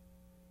to him?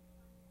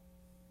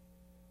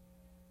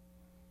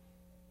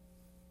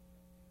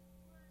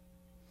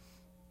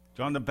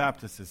 John the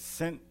Baptist has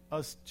sent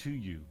us to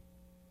you.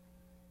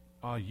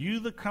 Are you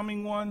the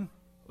coming one,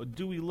 or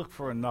do we look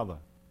for another?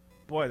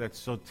 Boy, that's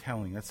so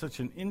telling. That's such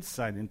an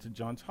insight into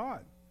John's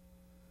heart.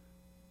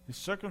 His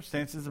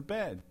circumstances are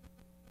bad.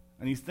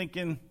 And he's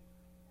thinking,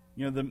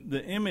 you know,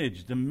 the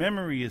image, the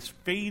memory is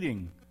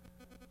fading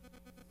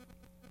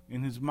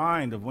in his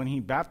mind of when he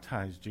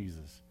baptized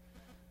Jesus.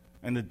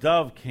 And the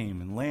dove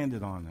came and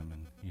landed on him,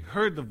 and he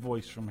heard the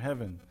voice from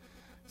heaven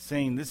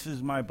saying, "This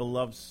is my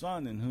beloved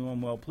Son in whom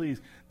I'm well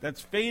pleased."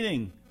 That's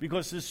fading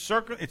because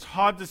it's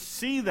hard to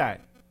see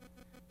that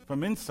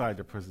from inside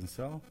the prison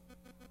cell,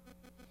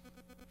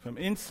 from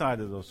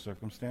inside of those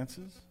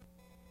circumstances.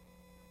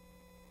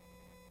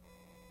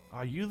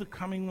 Are you the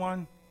coming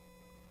one,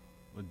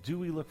 or do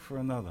we look for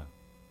another?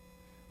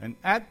 And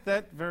at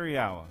that very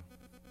hour,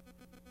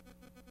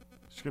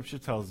 Scripture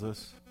tells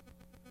us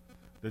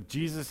that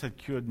Jesus had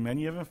cured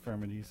many of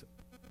infirmities,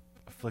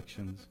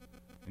 afflictions,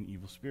 and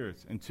evil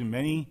spirits. And to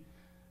many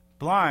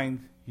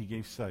blind, he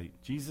gave sight.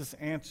 Jesus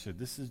answered.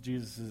 This is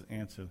Jesus'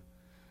 answer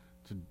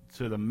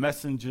to the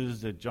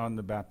messengers that John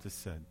the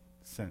Baptist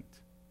sent.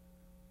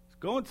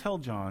 Go and tell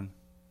John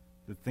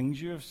the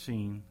things you have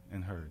seen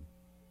and heard.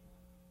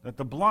 That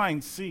the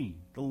blind see,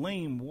 the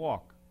lame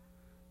walk,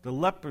 the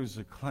lepers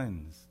are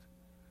cleansed,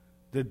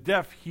 the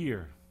deaf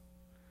hear,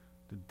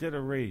 the dead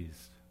are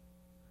raised,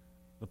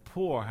 the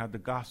poor have the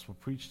gospel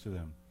preached to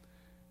them.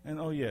 And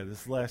oh yeah,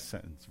 this last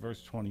sentence,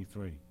 verse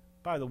 23.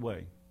 By the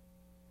way,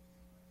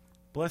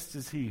 blessed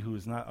is he who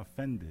is not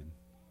offended.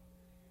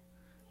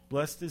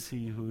 Blessed is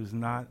he who is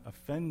not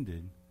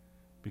offended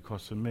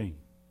because of me.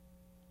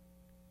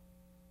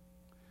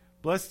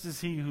 Blessed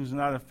is he who's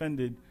not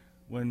offended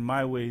when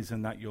my ways are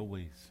not your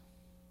ways.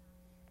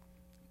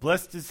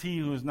 Blessed is he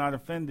who is not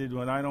offended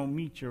when I don't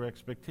meet your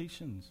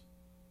expectations.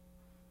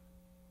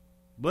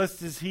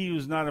 Blessed is he who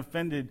is not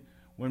offended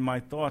when my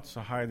thoughts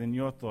are higher than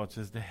your thoughts,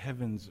 as the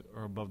heavens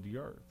are above the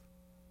earth.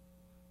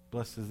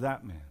 Blessed is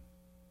that man.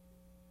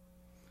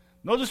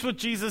 Notice what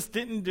Jesus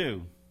didn't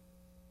do.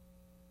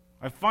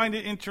 I find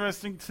it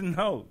interesting to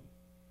note.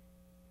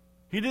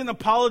 He didn't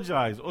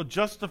apologize or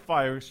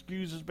justify or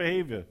excuse his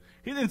behavior.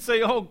 He didn't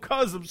say, "Oh,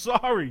 cuz, I'm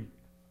sorry."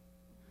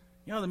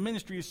 You know, the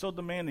ministry is so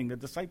demanding. The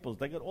disciples,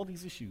 they got all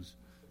these issues.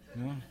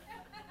 You know?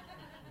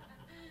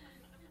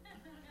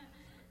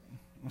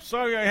 "I'm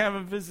sorry I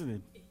haven't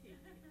visited.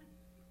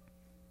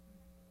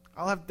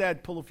 I'll have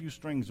Dad pull a few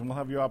strings and we'll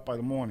have you out by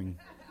the morning."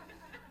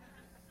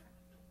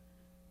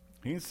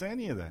 He didn't say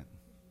any of that.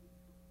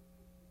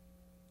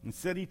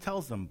 Instead, he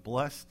tells them,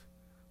 "Blessed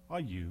are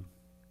you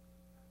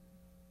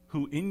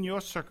who in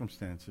your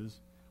circumstances,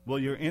 while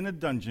you're in a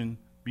dungeon,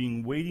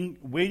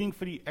 waiting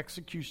for the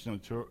executioner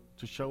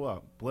to show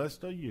up.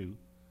 Blessed are you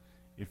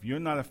if you're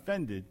not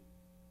offended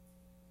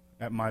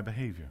at my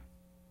behavior.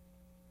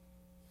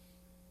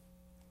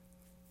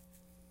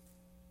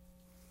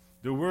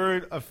 The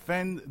word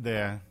offend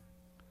there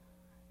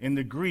in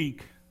the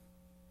Greek,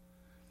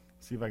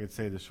 see if I can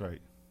say this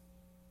right.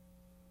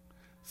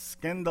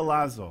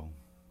 Scandalazo.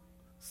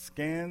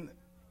 Scandalazio.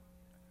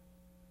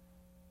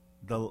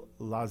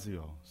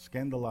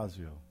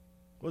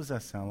 What does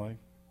that sound like?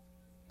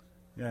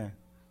 Yeah.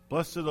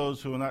 Blessed are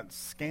those who are not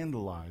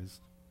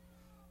scandalized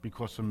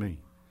because of me.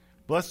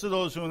 Blessed are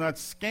those who are not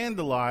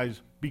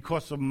scandalized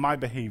because of my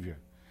behavior,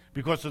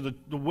 because of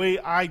the way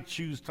I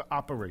choose to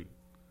operate.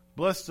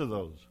 Blessed are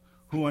those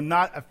who are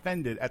not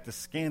offended at the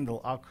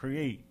scandal I'll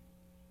create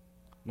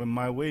when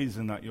my ways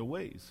are not your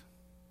ways.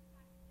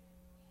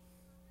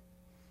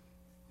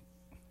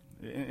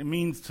 It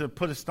means to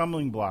put a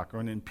stumbling block or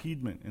an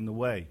impediment in the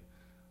way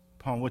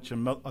upon which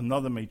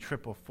another may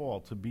trip or fall,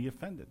 to be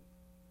offended.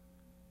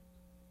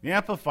 The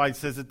Amplified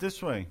says it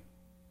this way.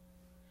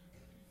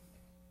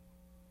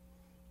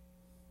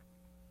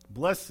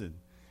 Blessed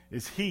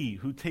is he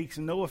who takes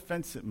no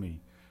offense at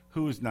me,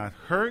 who is not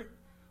hurt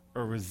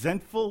or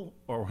resentful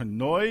or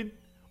annoyed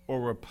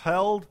or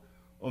repelled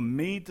or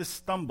made to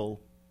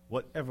stumble,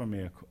 whatever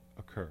may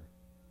occur.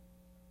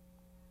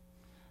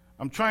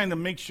 I'm trying to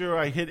make sure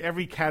I hit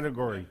every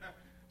category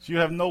so you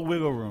have no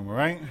wiggle room,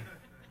 right?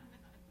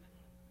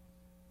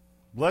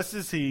 Blessed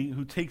is he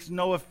who takes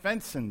no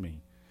offense in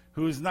me,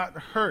 who is not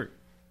hurt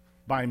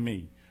by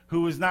me,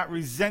 who is not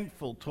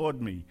resentful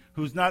toward me,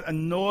 who is not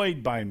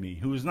annoyed by me,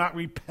 who is not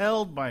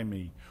repelled by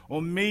me,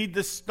 or made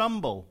to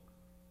stumble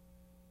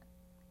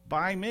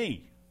by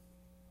me,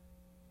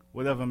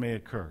 whatever may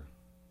occur.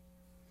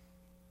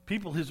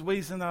 People, his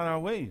ways are not our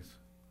ways.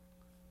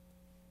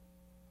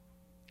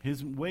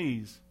 His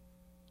ways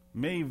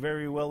may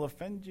very well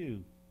offend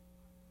you.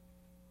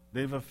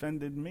 They've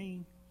offended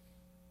me.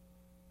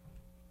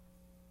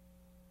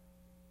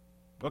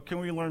 What can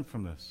we learn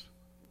from this?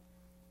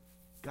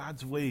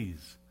 God's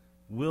ways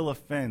will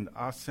offend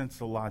our sense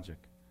of logic,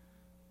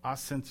 our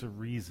sense of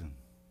reason,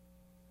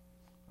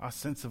 our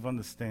sense of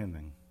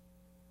understanding,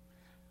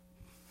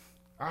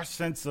 our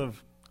sense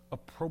of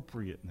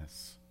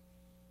appropriateness,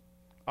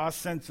 our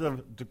sense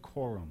of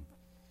decorum,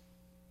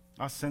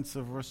 our sense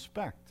of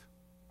respect.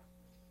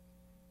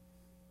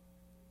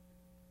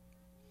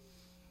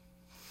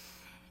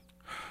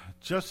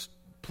 Just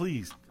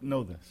please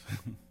know this.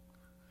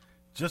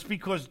 Just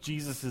because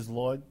Jesus is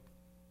Lord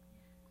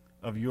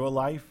of your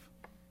life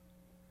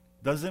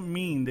doesn't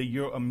mean that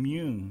you're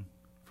immune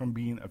from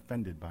being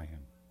offended by him.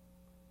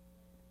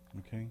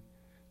 Okay?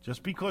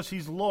 Just because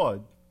he's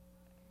Lord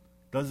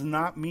does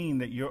not mean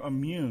that you're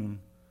immune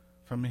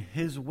from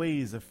his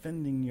ways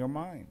offending your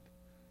mind.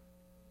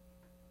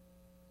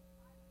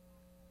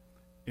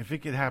 If it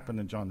could happen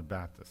to John the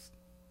Baptist,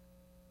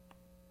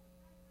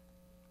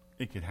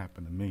 it could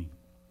happen to me.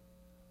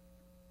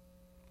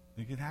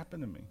 It could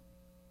happen to me.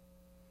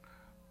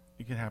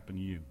 It could happen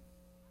to you.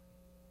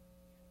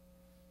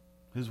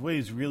 His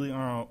ways really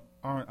aren't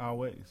our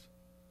ways.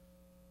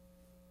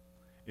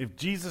 If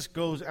Jesus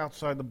goes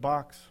outside the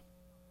box,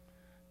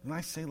 then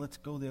I say let's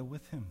go there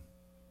with him.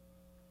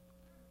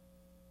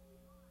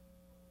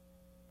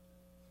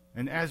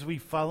 And as we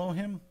follow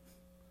him,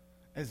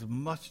 as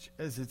much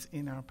as it's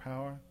in our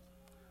power,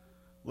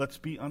 let's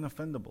be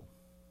unoffendable.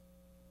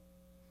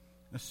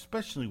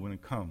 Especially when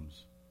it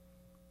comes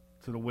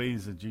to the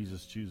ways that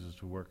Jesus chooses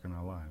to work in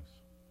our lives.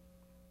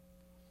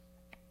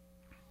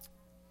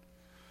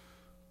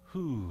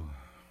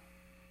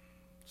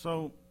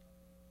 So,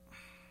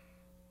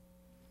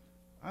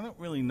 I don't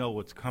really know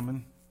what's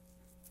coming,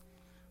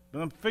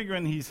 but I'm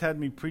figuring he's had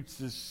me preach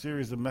this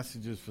series of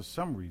messages for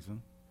some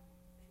reason.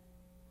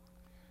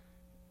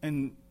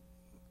 And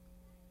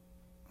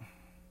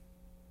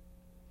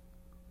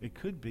it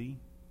could be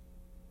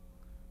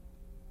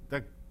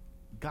that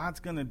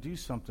God's going to do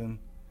something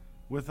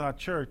with our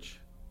church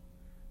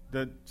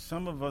that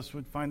some of us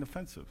would find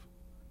offensive,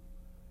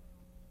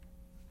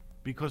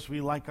 because we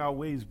like our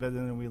ways better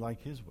than we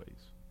like his ways.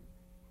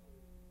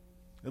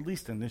 At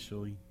least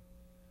initially.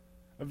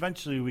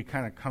 Eventually we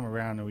kind of come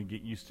around and we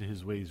get used to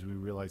his ways. We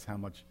realize how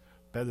much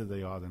better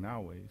they are than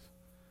our ways.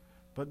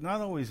 But not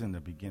always in the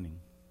beginning.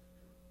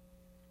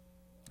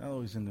 Not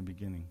always in the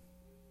beginning.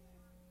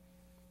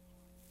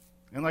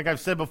 And like I've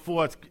said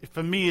before,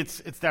 for me it's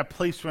that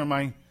place where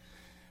my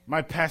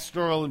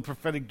pastoral and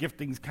prophetic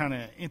giftings kind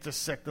of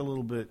intersect a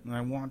little bit, and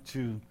I want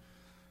to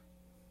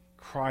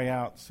cry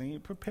out, saying,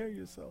 prepare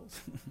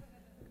yourselves.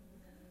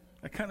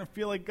 I kind of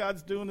feel like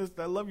God's doing this.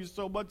 I love you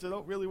so much, I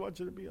don't really want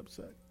you to be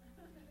upset.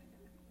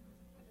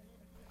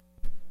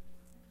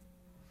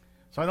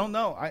 So I don't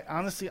know.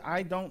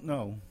 I don't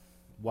know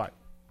what.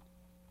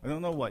 I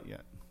don't know what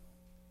yet.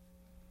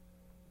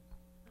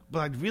 But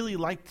I'd really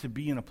like to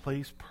be in a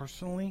place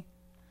personally,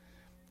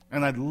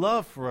 and I'd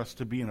love for us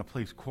to be in a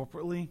place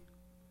corporately.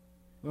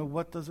 Well,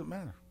 what does it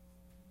matter?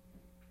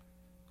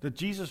 That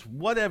Jesus,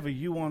 whatever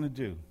you want to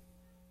do,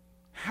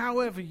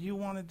 however you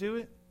want to do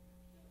it,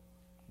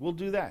 We'll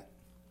do that.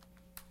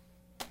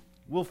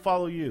 We'll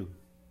follow you.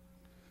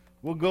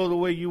 We'll go the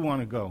way you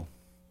want to go.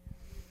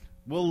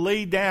 We'll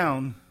lay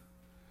down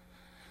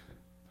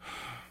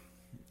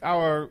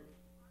our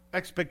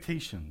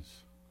expectations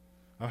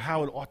of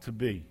how it ought to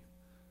be.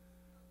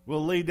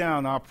 We'll lay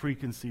down our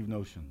preconceived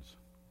notions.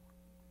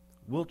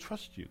 We'll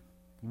trust you.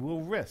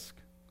 We'll risk.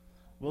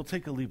 We'll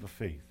take a leap of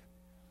faith.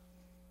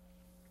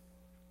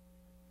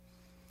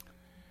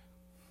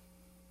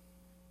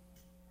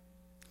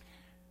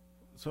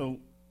 So,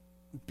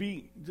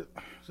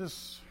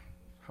 just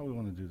how we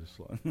want to do this,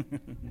 Lord.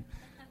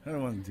 I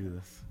don't want to do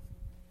this.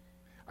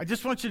 I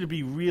just want you to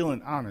be real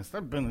and honest.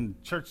 I've been in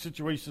church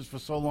situations for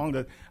so long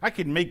that I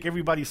could make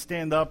everybody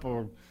stand up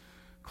or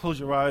close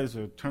your eyes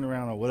or turn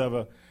around or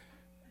whatever.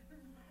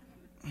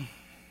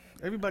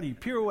 Everybody,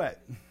 pirouette.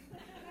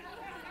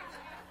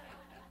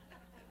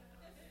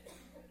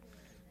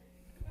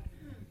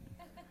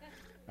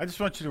 I just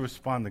want you to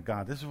respond to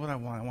God. This is what I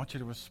want. I want you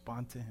to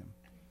respond to Him.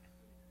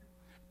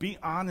 Be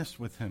honest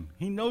with Him.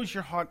 He knows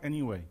your heart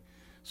anyway.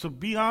 So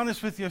be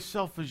honest with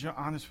yourself as you're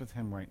honest with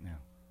Him right now.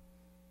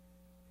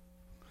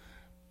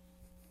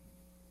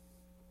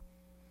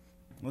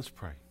 Let's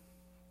pray.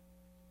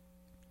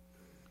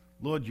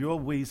 Lord, your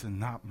ways are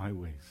not my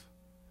ways.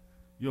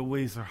 Your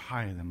ways are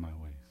higher than my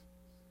ways.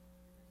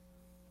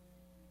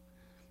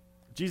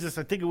 Jesus,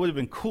 I think it would have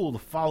been cool to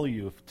follow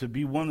you, to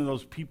be one of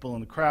those people in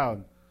the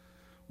crowd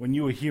when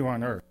you were here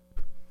on earth.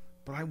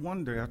 But I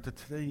wonder, after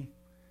today,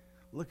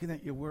 looking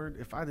at your word,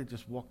 if I'd have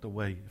just walked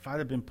away, if I'd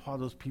have been part of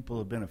those people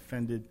who have been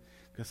offended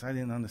because I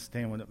didn't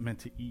understand what it meant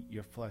to eat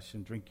your flesh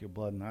and drink your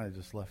blood, and I'd have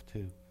just left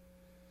too.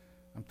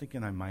 I'm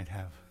thinking I might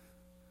have.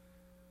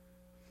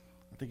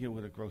 I think it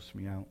would have grossed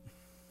me out.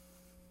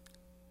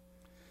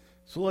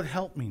 So Lord,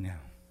 help me now.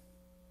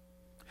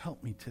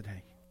 Help me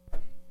today.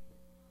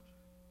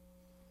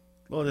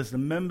 Lord, as the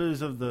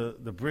members of the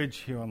bridge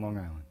here on Long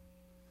Island,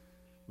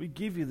 we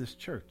give you this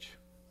church.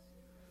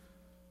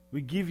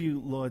 We give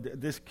you,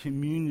 Lord, this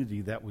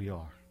community that we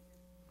are.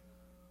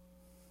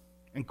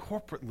 And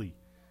corporately,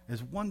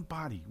 as one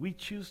body, we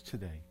choose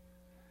today.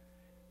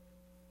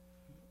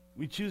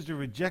 We choose to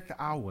reject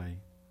our way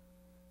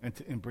and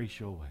to embrace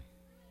your way.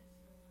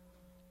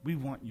 We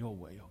want your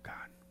way, oh God.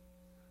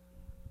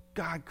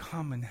 God,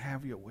 come and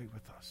have your way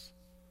with us.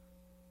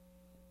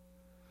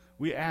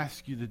 We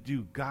ask you to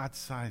do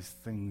God-sized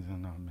things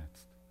in our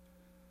midst.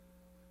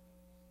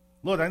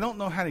 Lord, I don't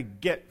know how to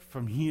get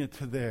from here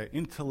to there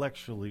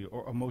intellectually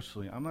or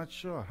emotionally. I'm not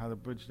sure how to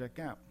bridge that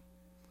gap.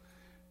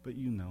 But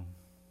you know.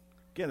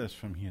 Get us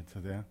from here to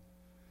there.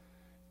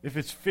 If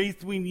it's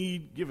faith we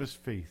need, give us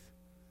faith.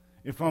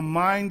 If our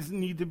minds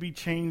need to be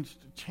changed,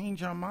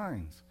 change our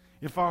minds.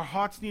 If our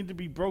hearts need to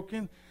be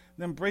broken,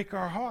 then break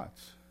our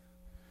hearts.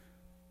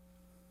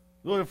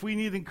 Lord, if we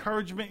need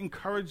encouragement,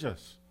 encourage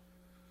us.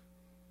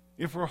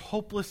 If we're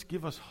hopeless,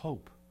 give us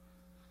hope.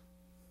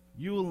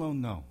 You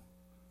alone know.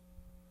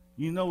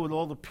 You know what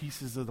all the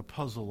pieces of the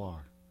puzzle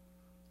are.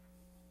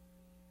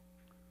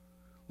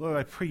 Lord,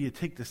 I pray you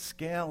take the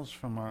scales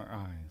from our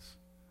eyes.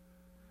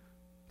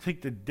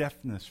 Take the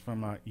deafness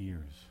from our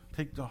ears.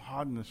 Take the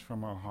hardness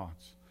from our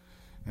hearts.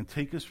 And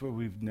take us where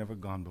we've never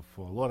gone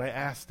before. Lord, I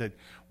ask that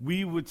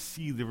we would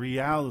see the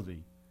reality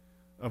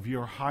of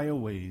your higher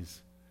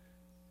ways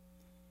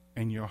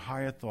and your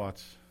higher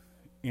thoughts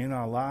in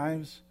our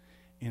lives,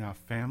 in our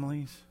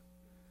families,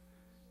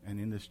 and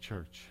in this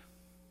church.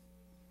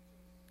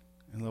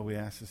 And Lord, we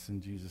ask this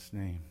in Jesus'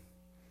 name.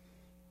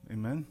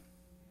 Amen?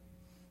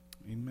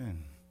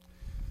 Amen.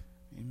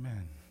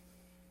 Amen.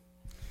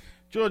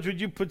 George,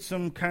 would you put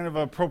some kind of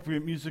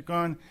appropriate music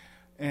on?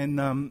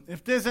 And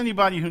if there's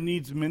anybody who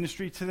needs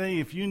ministry today,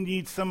 if you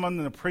need someone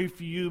to pray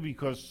for you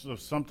because of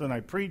something I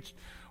preached,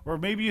 or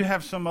maybe you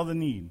have some other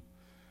need,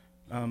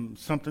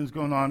 something's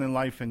going on in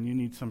life and you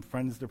need some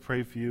friends to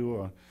pray for you,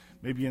 or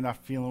maybe you're not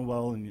feeling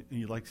well and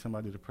you'd like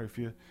somebody to pray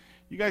for you,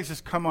 you guys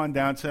just come on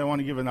down and say, I want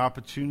to give an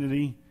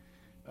opportunity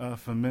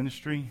for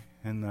ministry,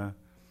 and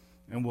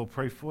we'll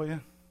pray for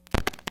you.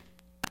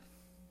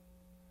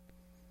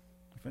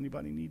 If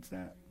anybody needs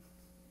that.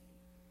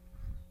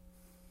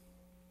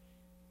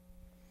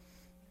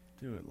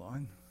 Do it,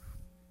 Lord.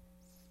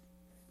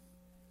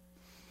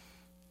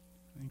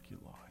 Thank you,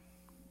 Lord.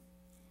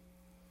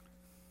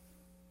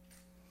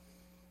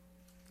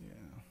 Yeah.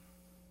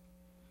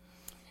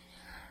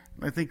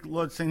 I think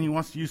Lord's saying he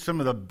wants to use some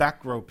of the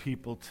back row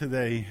people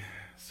today.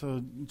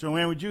 So,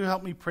 Joanne, would you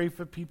help me pray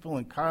for people?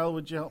 And Kyle,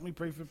 would you help me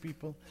pray for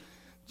people?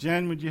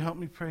 Jen, would you help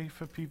me pray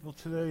for people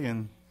today?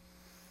 And,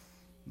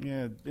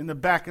 yeah, in the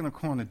back in the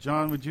corner,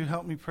 John, would you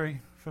help me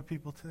pray for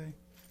people today?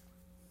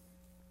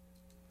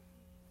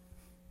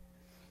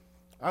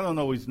 I don't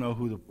always know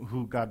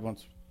who God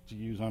wants to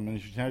use on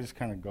ministry. I just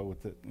kind of go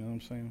with it. You know what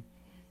I'm saying?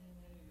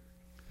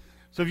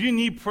 So if you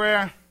need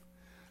prayer,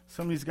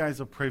 some of these guys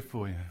will pray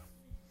for you.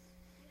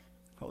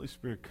 Holy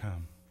Spirit,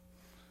 come.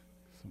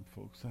 Some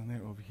folks down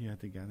there over here, I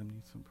think Adam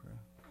needs some prayer.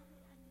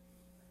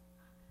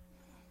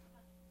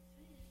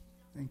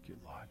 Thank you,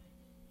 Lord.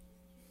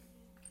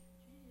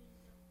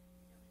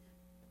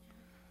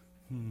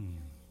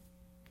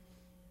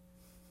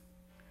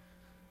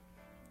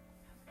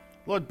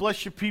 Lord,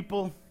 bless your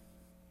people.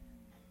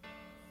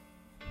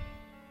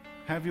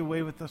 Have your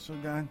way with us, oh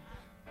God.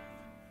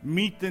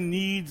 Meet the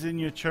needs in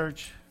your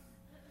church.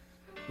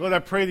 Lord, I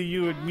pray that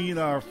you would meet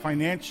our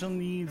financial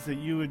needs, that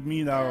you would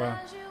meet our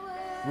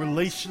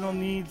relational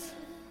needs,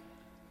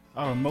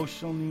 our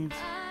emotional needs.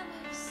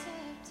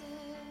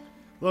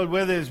 Lord,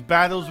 where there's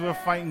battles we're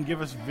fighting,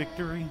 give us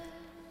victory.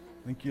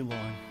 Thank you,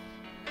 Lord.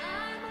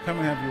 Come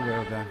and have your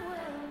way, oh God.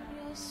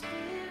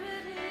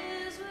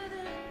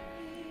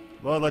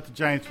 Lord, let the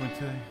Giants win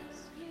today.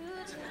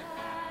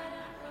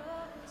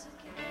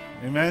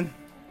 Amen.